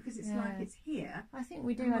 isn't it? Because it's like it's here. I think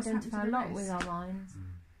we do identify a lot with our minds.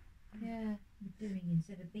 Yeah. We're doing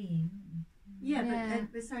instead of being.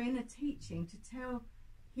 But so in a teaching, to tell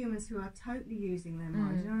humans who are totally using their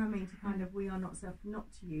mind, you know what I mean, to kind of, we are not self,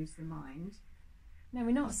 not to use the mind. No,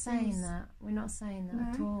 we're not saying that. We're not saying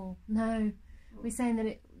that at all. No, we're saying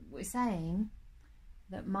that we're saying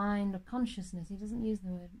that mind or consciousness, he doesn't use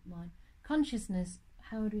the word mind. Consciousness,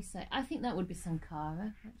 how would we say? I think that would be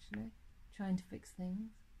sankhara, actually, trying to fix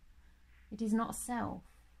things. It is not self.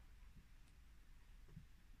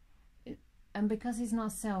 And because it's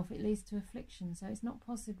not self, it leads to affliction. So it's not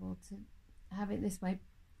possible to have it this way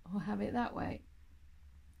or have it that way.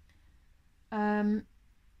 And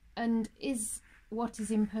is what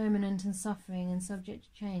is impermanent and suffering and subject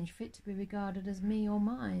to change fit to be regarded as me or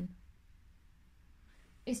mine?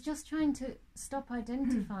 It's just trying to stop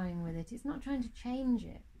identifying with it. It's not trying to change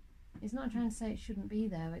it. It's not trying to say it shouldn't be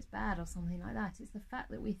there, it's bad or something like that. It's the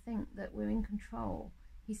fact that we think that we're in control.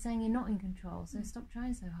 He's saying you're not in control, so stop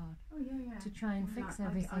trying so hard to try and fix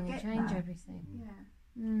everything and change everything.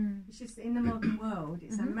 It's just in the modern world,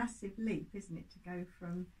 it's a massive leap, isn't it, to go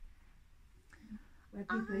from where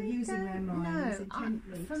people are using their minds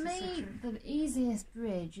intently. For me, the easiest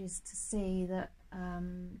bridge is to see that,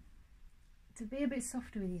 to be a bit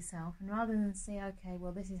softer with yourself, and rather than say, okay,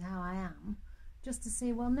 well, this is how I am, just to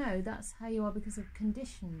see, well, no, that's how you are because of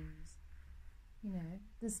conditions.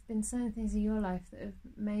 There's been certain things in your life that have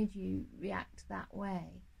made you react that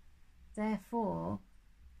way. Therefore,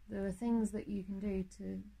 there are things that you can do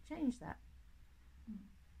to change that.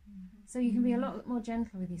 So you can be a lot more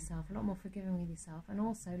gentle with yourself, a lot more forgiving with yourself, and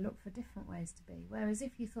also look for different ways to be. Whereas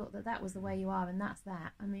if you thought that that was the way you are and that's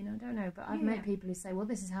that, I mean, I don't know, but I've met people who say, well,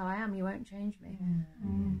 this is how I am, you won't change me.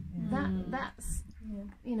 That's,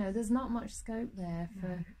 there's not much scope there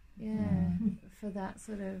for, for that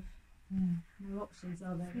sort of... No options,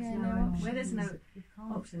 are there? Where there's no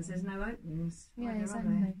options, there's no openings.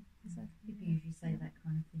 Exactly. People usually say that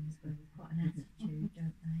kind of thing as well with quite an attitude,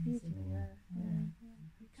 don't they?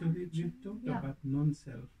 So we've talked about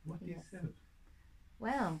non-self. What is self?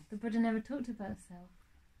 Well, the Buddha never talked about self.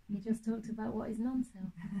 He just talked about what is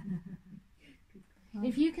non-self.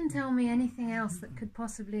 If you can tell me anything else that could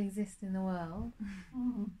possibly exist in the world,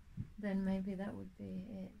 then maybe that would be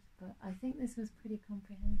it. But I think this was pretty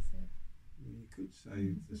comprehensive. You could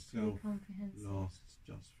say the self lasts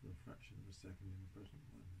just for a fraction of a second in the present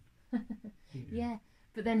moment.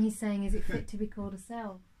 But then he's saying, is it fit to be called a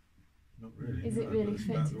self? Not really. Is it really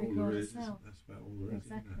fit to be called a self? That's about all there is.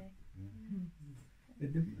 Exactly.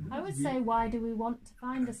 Yeah. I would say, why do we want to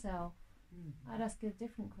find a self? I'd ask a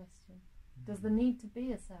different question. Does there need to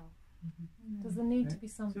be a self? Does there need to be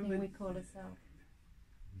something we call a self?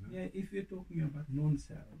 Yeah, if you're talking about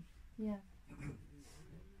non-self,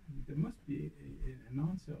 there must be an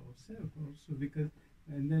answer of self also, because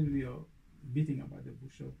and then we are beating about the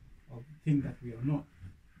bush of things that we are not,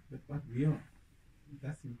 but what we are.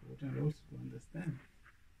 That's important also to understand,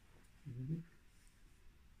 isn't it?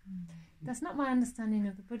 That's not my understanding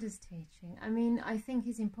of the Buddha's teaching. I mean, I think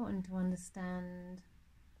it's important to understand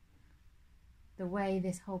the way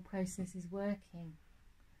this whole process is working.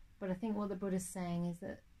 But I think what the Buddha's saying is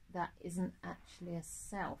that that isn't actually a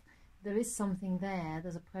self. There is something there,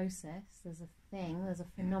 there's a process, there's a thing, there's a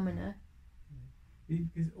phenomena,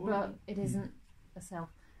 but it isn't a self.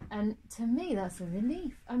 And to me that's a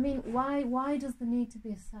relief. I mean, why does there need to be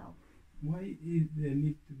a self? Why is there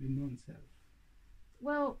need to be non-self?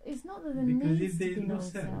 Well, it's not that there because needs if there to be is no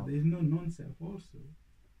non-self. self, there is no non-self also.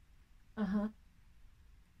 I'm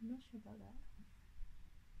not sure about that.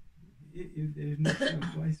 If there is no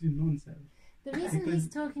self, why is it non-self? The reason he's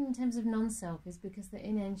talking in terms of non-self is because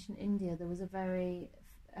in ancient India there was a very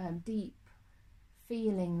deep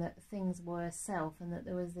feeling that things were self, and that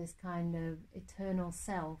there was this kind of eternal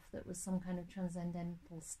self that was some kind of transcendent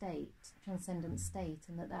state,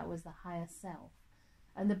 and that was the higher self.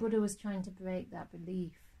 And the Buddha was trying to break that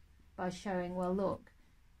belief by showing, well, look,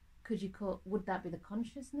 would that be the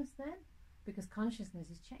consciousness then? because consciousness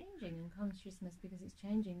is changing, and consciousness, because it's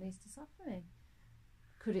changing, leads to suffering.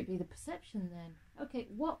 Could it be the perception then? Okay,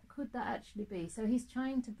 what could that actually be? So he's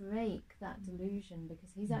trying to break that delusion,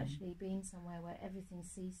 because he's actually been somewhere where everything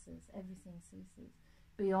ceases,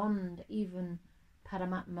 beyond even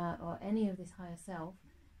Paramatma or any of this higher self.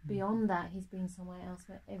 Beyond that, he's been somewhere else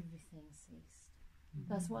where everything ceased.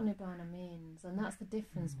 That's what Nibbana means, and that's the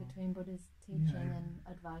difference between Buddha's teaching and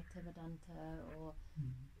Advaita Vedanta, or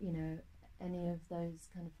you know, any of those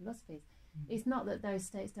kind of philosophies. It's not that those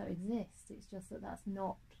states don't exist, it's just that that's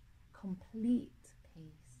not complete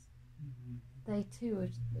peace. They too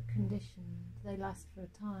are conditioned, they last for a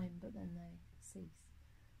time, but then they cease.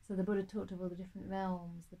 So the Buddha talked of all the different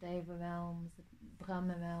realms, the Deva realms, the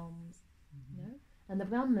Brahma realms, you know? And the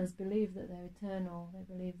Brahmas believe that they're eternal, they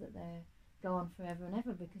believe that they go on forever and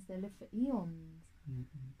ever because they live for eons.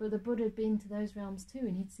 But the Buddha had been to those realms too,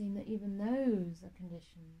 and he'd seen that even those are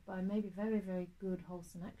conditioned by maybe very, very good,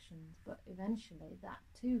 wholesome actions, but eventually that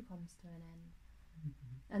too comes to an end.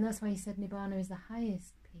 And that's why he said Nibbana is the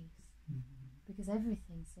highest peace, because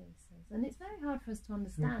everything ceases. And it's very hard for us to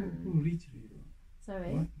understand. Who reached Nirvana?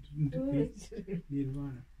 Sorry? What reached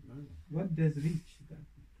Nirvana? What does reach that?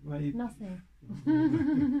 Why? Nothing.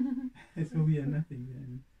 So we are nothing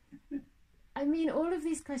then. I mean, all of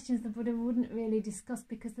these questions the Buddha wouldn't really discuss,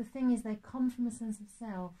 because the thing is, they come from a sense of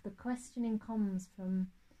self. The questioning comes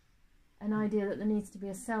from an idea that there needs to be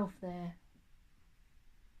a self there.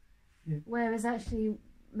 Whereas actually,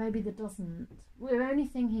 maybe there doesn't. We're only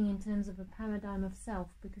thinking in terms of a paradigm of self,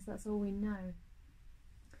 because that's all we know.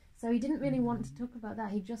 So he didn't really want to talk about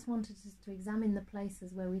that. He just wanted us to examine the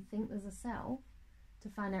places where we think there's a self, to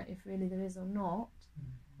find out if really there is or not.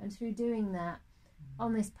 And through doing that,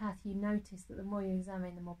 on this path, you notice that the more you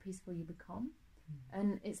examine, the more peaceful you become.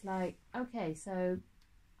 And it's like, okay, so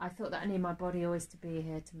I thought that I need my body always to be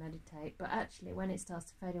here to meditate, but actually when it starts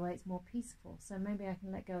to fade away, it's more peaceful. So maybe I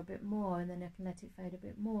can let go a bit more, and then I can let it fade a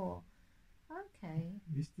bit more. Okay,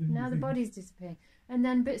 now the body's disappearing. And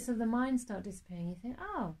then bits of the mind start disappearing. You think,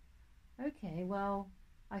 oh, okay, well,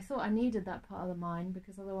 I thought I needed that part of the mind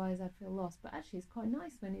because otherwise I'd feel lost. But actually it's quite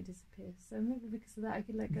nice when it disappears. So maybe because of that I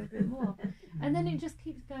could let go a bit more. And then it just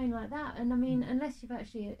keeps going like that. And I mean, unless you've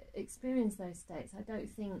actually experienced those states, I don't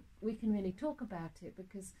think we can really talk about it,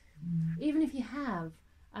 because even if you have,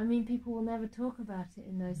 I mean, people will never talk about it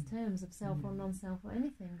in those terms of self or non-self or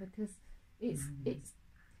anything, because it's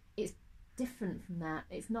different from that.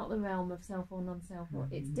 It's not the realm of self or non-self, or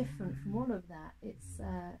it's different from all of that. It's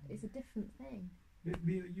a different thing. But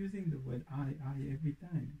we are using the word I every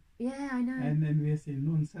time. Yeah, I know. And then we are saying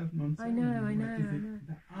non-self. I know.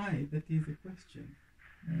 The I, that is the question.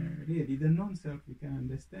 Really, the non-self we can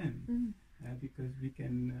understand because we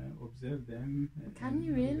can observe them. Can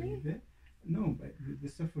you really? No, but the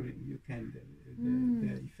suffering you can,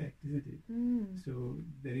 the effect, isn't it? So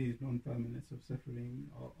there is non-permanence of suffering,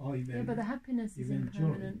 or even... Yeah, but the happiness is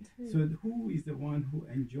impermanent too. So who is the one who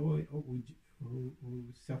enjoy, or who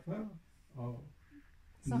suffer, or...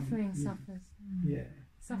 Suffering suffers. Yeah.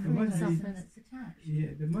 Suffering suffers. Yeah,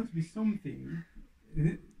 there must be something...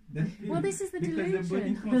 Well, this is the delusion. Because the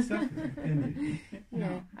body can't suffer, can it?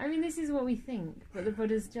 Yeah, I mean, this is what we think, but the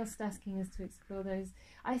Buddha's just asking us to explore those.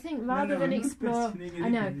 I think rather than explore, I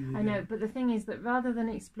know, but the thing is that rather than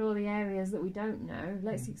explore the areas that we don't know,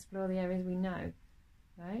 let's explore the areas we know,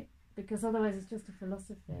 right? Because otherwise it's just a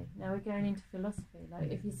philosophy. Now we're going into philosophy.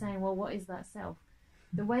 Like if you're saying, well, what is that self?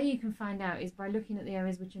 The way you can find out is by looking at the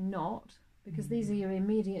areas which are not, because these are your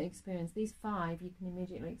immediate experience. These 5 you can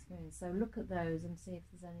immediately experience. So look at those and see if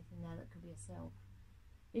there's anything there that could be a self.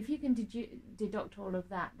 If you can deduct all of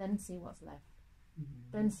that, then see what's left.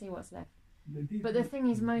 Then see what's left. But the thing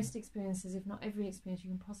is, most experiences, if not every experience you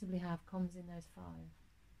can possibly have, comes in those 5.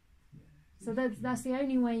 So that's the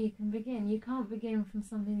only way you can begin. You can't begin from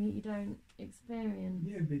something that you don't experience.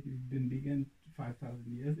 Yeah, but it didn't begin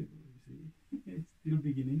 5,000 years ago, you see. It's still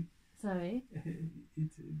beginning. Sorry?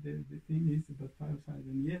 It's the thing is about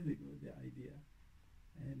 5,000 years ago, the idea.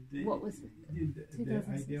 And what was the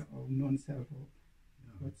idea of non-self, of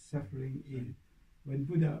what suffering is. When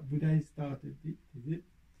Buddha started it, is it?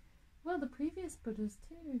 Well, the previous Buddhas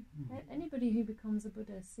too. Anybody who becomes a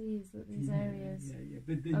Buddha sees that these areas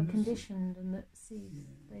are conditioned and that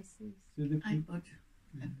they cease. So I've got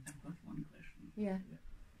one question. Yeah.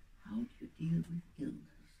 How do you deal with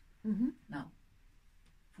illness? Now,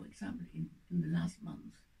 for example, in the last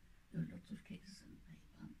month, there were lots of cases in the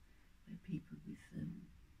paper where people with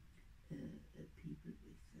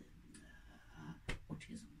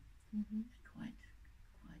autism quite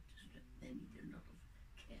distressed. They need a lot of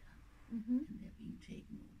care, and they're being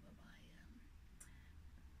taken over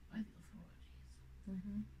by the authorities.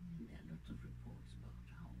 And there are lots of reports about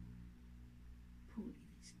how poorly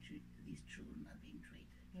these children are being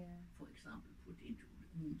treated. Yeah. For example, put into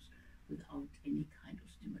rooms without any kind of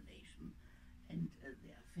stimulation, and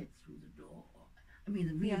they are fed through the door. I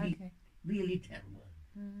mean, really terrible.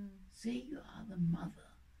 Say you are the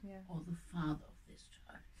mother or the father of this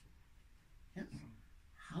child. Yes?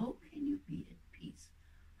 How can you be at peace?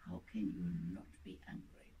 How can you not be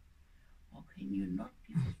angry? How can you not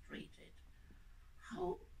be frustrated?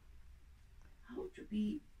 How to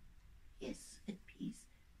be, yes, at peace,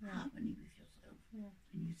 harmony with yourself,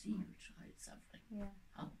 when you see your child suffering?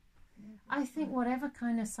 How? I think whatever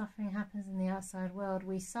kind of suffering happens in the outside world,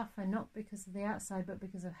 we suffer not because of the outside, but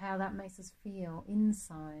because of how that makes us feel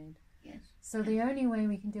inside. Yes. So the only way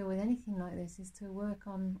we can deal with anything like this is to work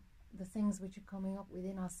on the things which are coming up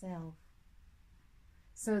within ourselves.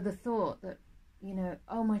 So the thought that, you know,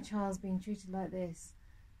 oh, my child's being treated like this,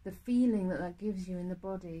 the feeling that that gives you in the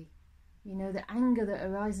body, you know, the anger that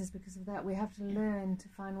arises because of that, we have to learn to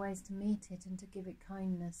find ways to meet it and to give it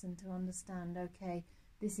kindness and to understand, okay,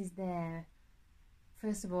 this is there.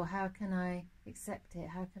 First of all, how can I accept it?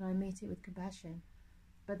 How can I meet it with compassion?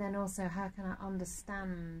 But then also, how can I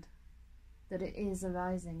understand that it is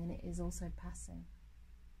arising and it is also passing?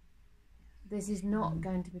 This is not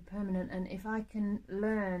going to be permanent, and if I can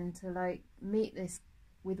learn to like meet this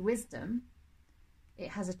with wisdom, it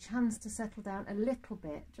has a chance to settle down a little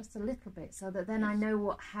bit, just a little bit, so that then I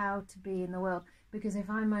know how to be in the world. Because if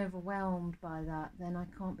I'm overwhelmed by that, then I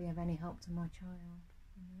can't be of any help to my child.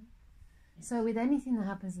 So with anything that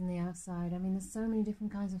happens in the outside, I mean, there's so many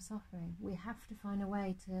different kinds of suffering. We have to find a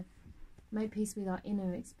way to make peace with our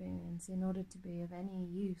inner experience in order to be of any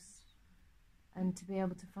use and to be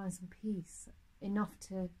able to find some peace, enough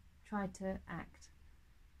to try to act.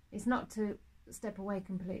 It's not to step away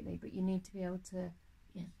completely, but you need to be able to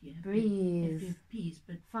breathe, have peace,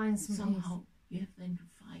 but find some somehow peace. You have then to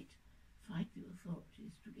fight the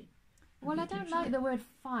authorities to get. Well, I don't like the word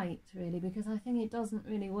fight, really, because I think it doesn't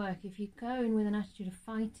really work. If you go in with an attitude of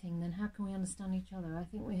fighting, then how can we understand each other? I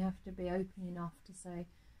think we have to be open enough to say,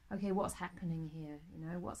 okay, what's happening here? You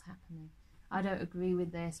know, what's happening? I don't agree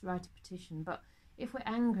with this, write a petition. But if we're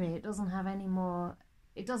angry, it doesn't have any more,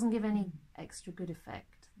 it doesn't give any extra good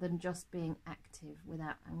effect than just being active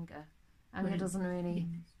without anger. Anger doesn't really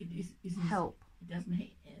help. It doesn't.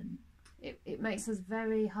 It makes us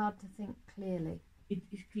very hard to think clearly. It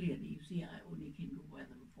is clearly, you see, I only can go by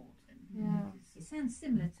the reports. And it sounds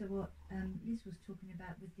similar to what Liz was talking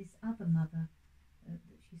about with this other mother that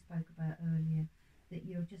she spoke about earlier, that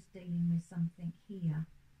you're just dealing with something here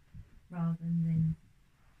rather than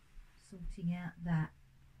sorting out that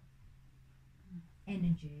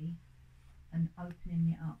energy and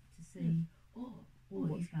opening it up to see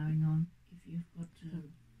what's going on. If you've got,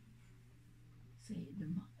 say,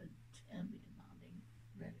 terribly demanding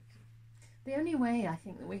relative. The only way I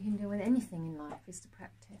think that we can deal with anything in life is to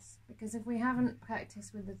practice. Because if we haven't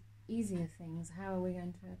practiced with the easier things, how are we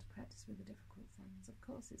going to be able to practice with the difficult things? Of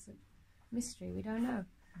course, it's a mystery. We don't know.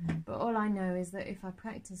 But all I know is that if I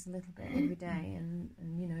practice a little bit every day and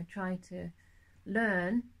you know, try to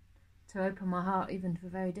learn to open my heart even for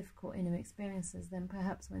very difficult inner experiences, then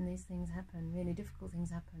perhaps when these things happen, really difficult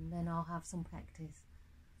things happen, then I'll have some practice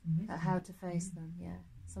at how to face them.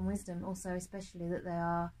 Some wisdom also, especially that they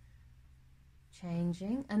are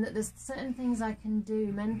changing and that there's certain things I can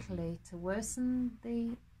do mentally to worsen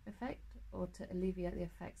the effect or to alleviate the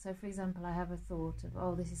effect. So for example, I have a thought of,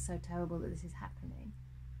 oh, this is so terrible that this is happening.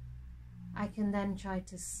 I can then try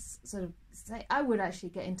to sort of say, I would actually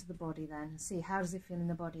get into the body then and see how does it feel in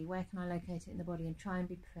the body, where can I locate it in the body, and try and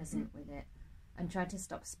be present with it and try to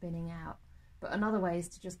stop spinning out. But another way is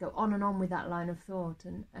to just go on and on with that line of thought,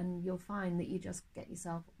 and you'll find that you just get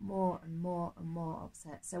yourself more and more and more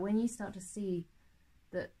upset. So when you start to see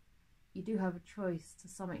that you do have a choice to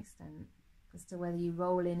some extent as to whether you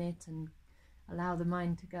roll in it and allow the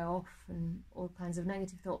mind to go off and all kinds of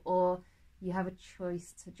negative thought, or you have a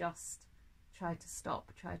choice to just try to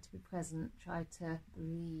stop, try to be present, try to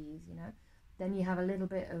breathe, you know, then you have a little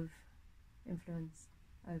bit of influence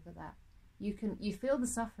over that. You feel the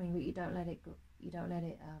suffering, but you don't let it go, you don't let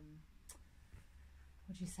it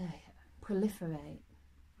what do you say, proliferate.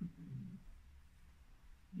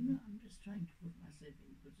 You know, I'm just trying to put myself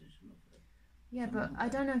in the position of but I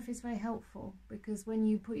don't know if it's very helpful, because when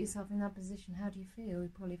you put yourself in that position, how do you feel? You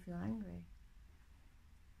probably feel angry.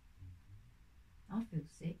 I feel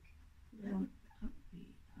sick. I would be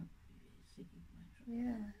sick of my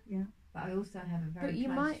trouble. But I also have a very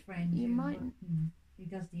close friend who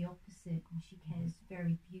does the opposite, and she cares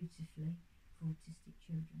very beautifully for autistic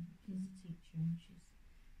children. She's a teacher, and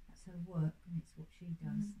that's it's her work and it's what she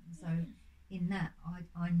does. And so in that,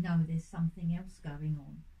 I know there's something else going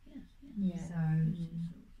on. Yes. So,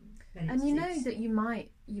 and you know that you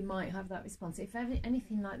might have that response if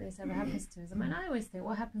anything like this ever happens to us. I mean, I always think,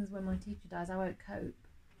 what happens when my teacher dies? I won't cope.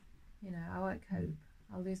 You know, I won't cope.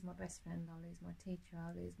 I'll lose my best friend. I'll lose my teacher.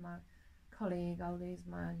 I'll lose my colleague. I'll lose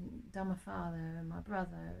my Dhamma father and my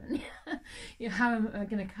brother. And you know, how am I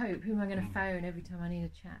going to cope? Who am I going to phone every time I need a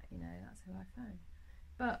chat? You know, that's who I phone.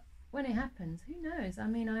 But when it happens, who knows? I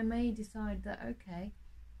mean, I may decide that, okay,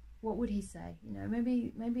 what would he say? You know,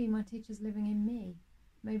 maybe my teacher's living in me.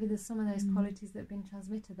 Maybe there's some of those qualities that have been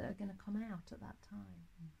transmitted that are going to come out at that time.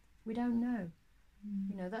 We don't know.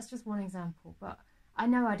 You know, that's just one example. But I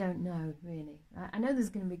know I don't know, really. I know there's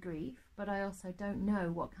going to be grief, but I also don't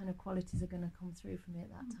know what kind of qualities are going to come through for me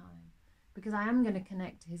at that time. Because I am going to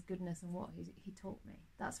connect to his goodness and what he taught me.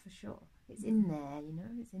 That's for sure. It's in there, you know.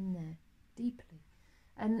 It's in there deeply.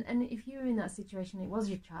 And if you were in that situation, it was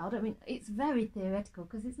your child, I mean, it's very theoretical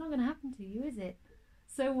because it's not going to happen to you, is it?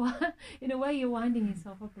 So in a way, you're winding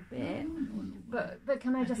yourself up a bit. But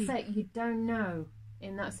can I just say, you don't know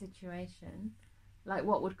in that situation, like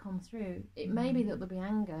what would come through. It may be that there'll be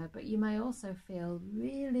anger, but you may also feel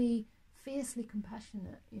really fiercely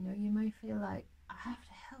compassionate. You know, you may feel like, I have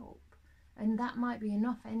to help. And that might be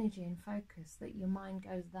enough energy and focus that your mind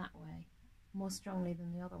goes that way more strongly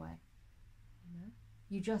than the other way. You know?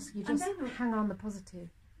 You just hang on the positive.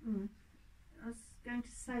 I was going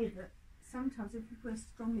to say that sometimes if we're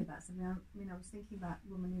strongly about something, I mean, I was thinking about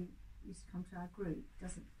a woman who used to come to our group,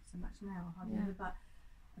 doesn't so much now, hardly ever, but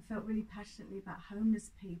I felt really passionately about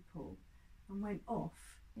homeless people and went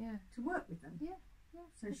off to work with them.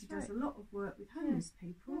 So she does a lot of work with homeless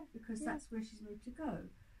people because that's where she's moved to go.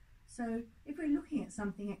 So if we're looking at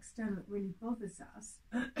something external that really bothers us,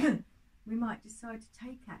 we might decide to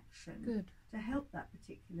take action to help that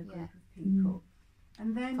particular group of people.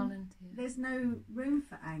 And then there's no room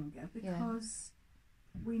for anger because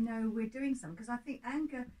we know we're doing something. Because I think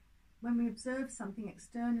anger, when we observe something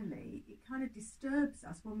externally, it kind of disturbs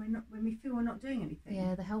us when we feel we're not doing anything.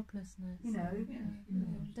 Yeah, the helplessness. You know,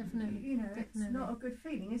 definitely. You know, it's not a good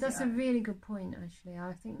feeling, is it? That's a really good point, actually.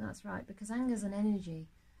 I think that's right, because anger's an energy.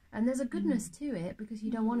 And there's a goodness to it because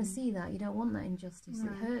you don't want to see that. You don't want that injustice. It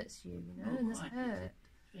hurts you, you know, and there's hurt.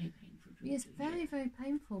 Very painful. It's very, very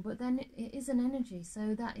painful, but then it is an energy,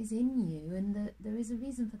 so that is in you, and there is a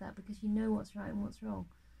reason for that because you know what's right and what's wrong.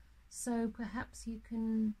 So perhaps you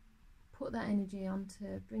can put that energy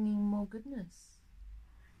onto bringing more goodness,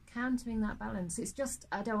 countering that balance. It's just,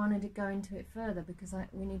 I don't want to go into it further because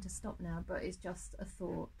we need to stop now, but it's just a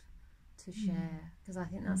thought to share because I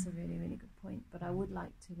think that's a really, really good point. But I would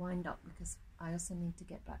like to wind up because I also need to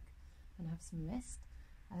get back and have some rest.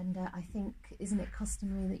 And I think, isn't it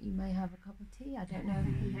customary that you may have a cup of tea? I don't know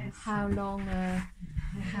how long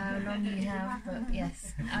you have, but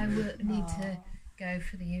yes, I will need to go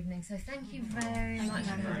for the evening. So thank you very much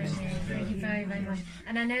for being here. Thank you very, very much.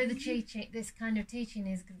 And I know the teaching, this kind of teaching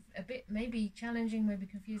is a bit maybe challenging, maybe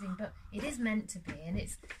confusing, but it is meant to be, and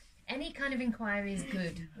it's any kind of inquiry is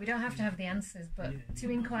good. We don't have to have the answers, but to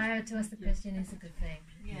inquire, to ask the question is a good thing.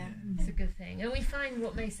 It's a good thing. And we find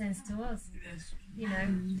what makes sense to us. You know,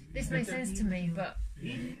 this makes sense to me, but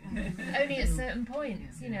only at certain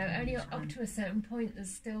points, you know, only up to a certain point there's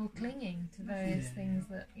still clinging to various things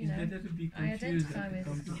that, you know, I identify with.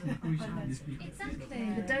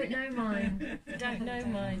 Exactly, the don't know mind. The don't know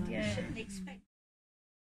mind,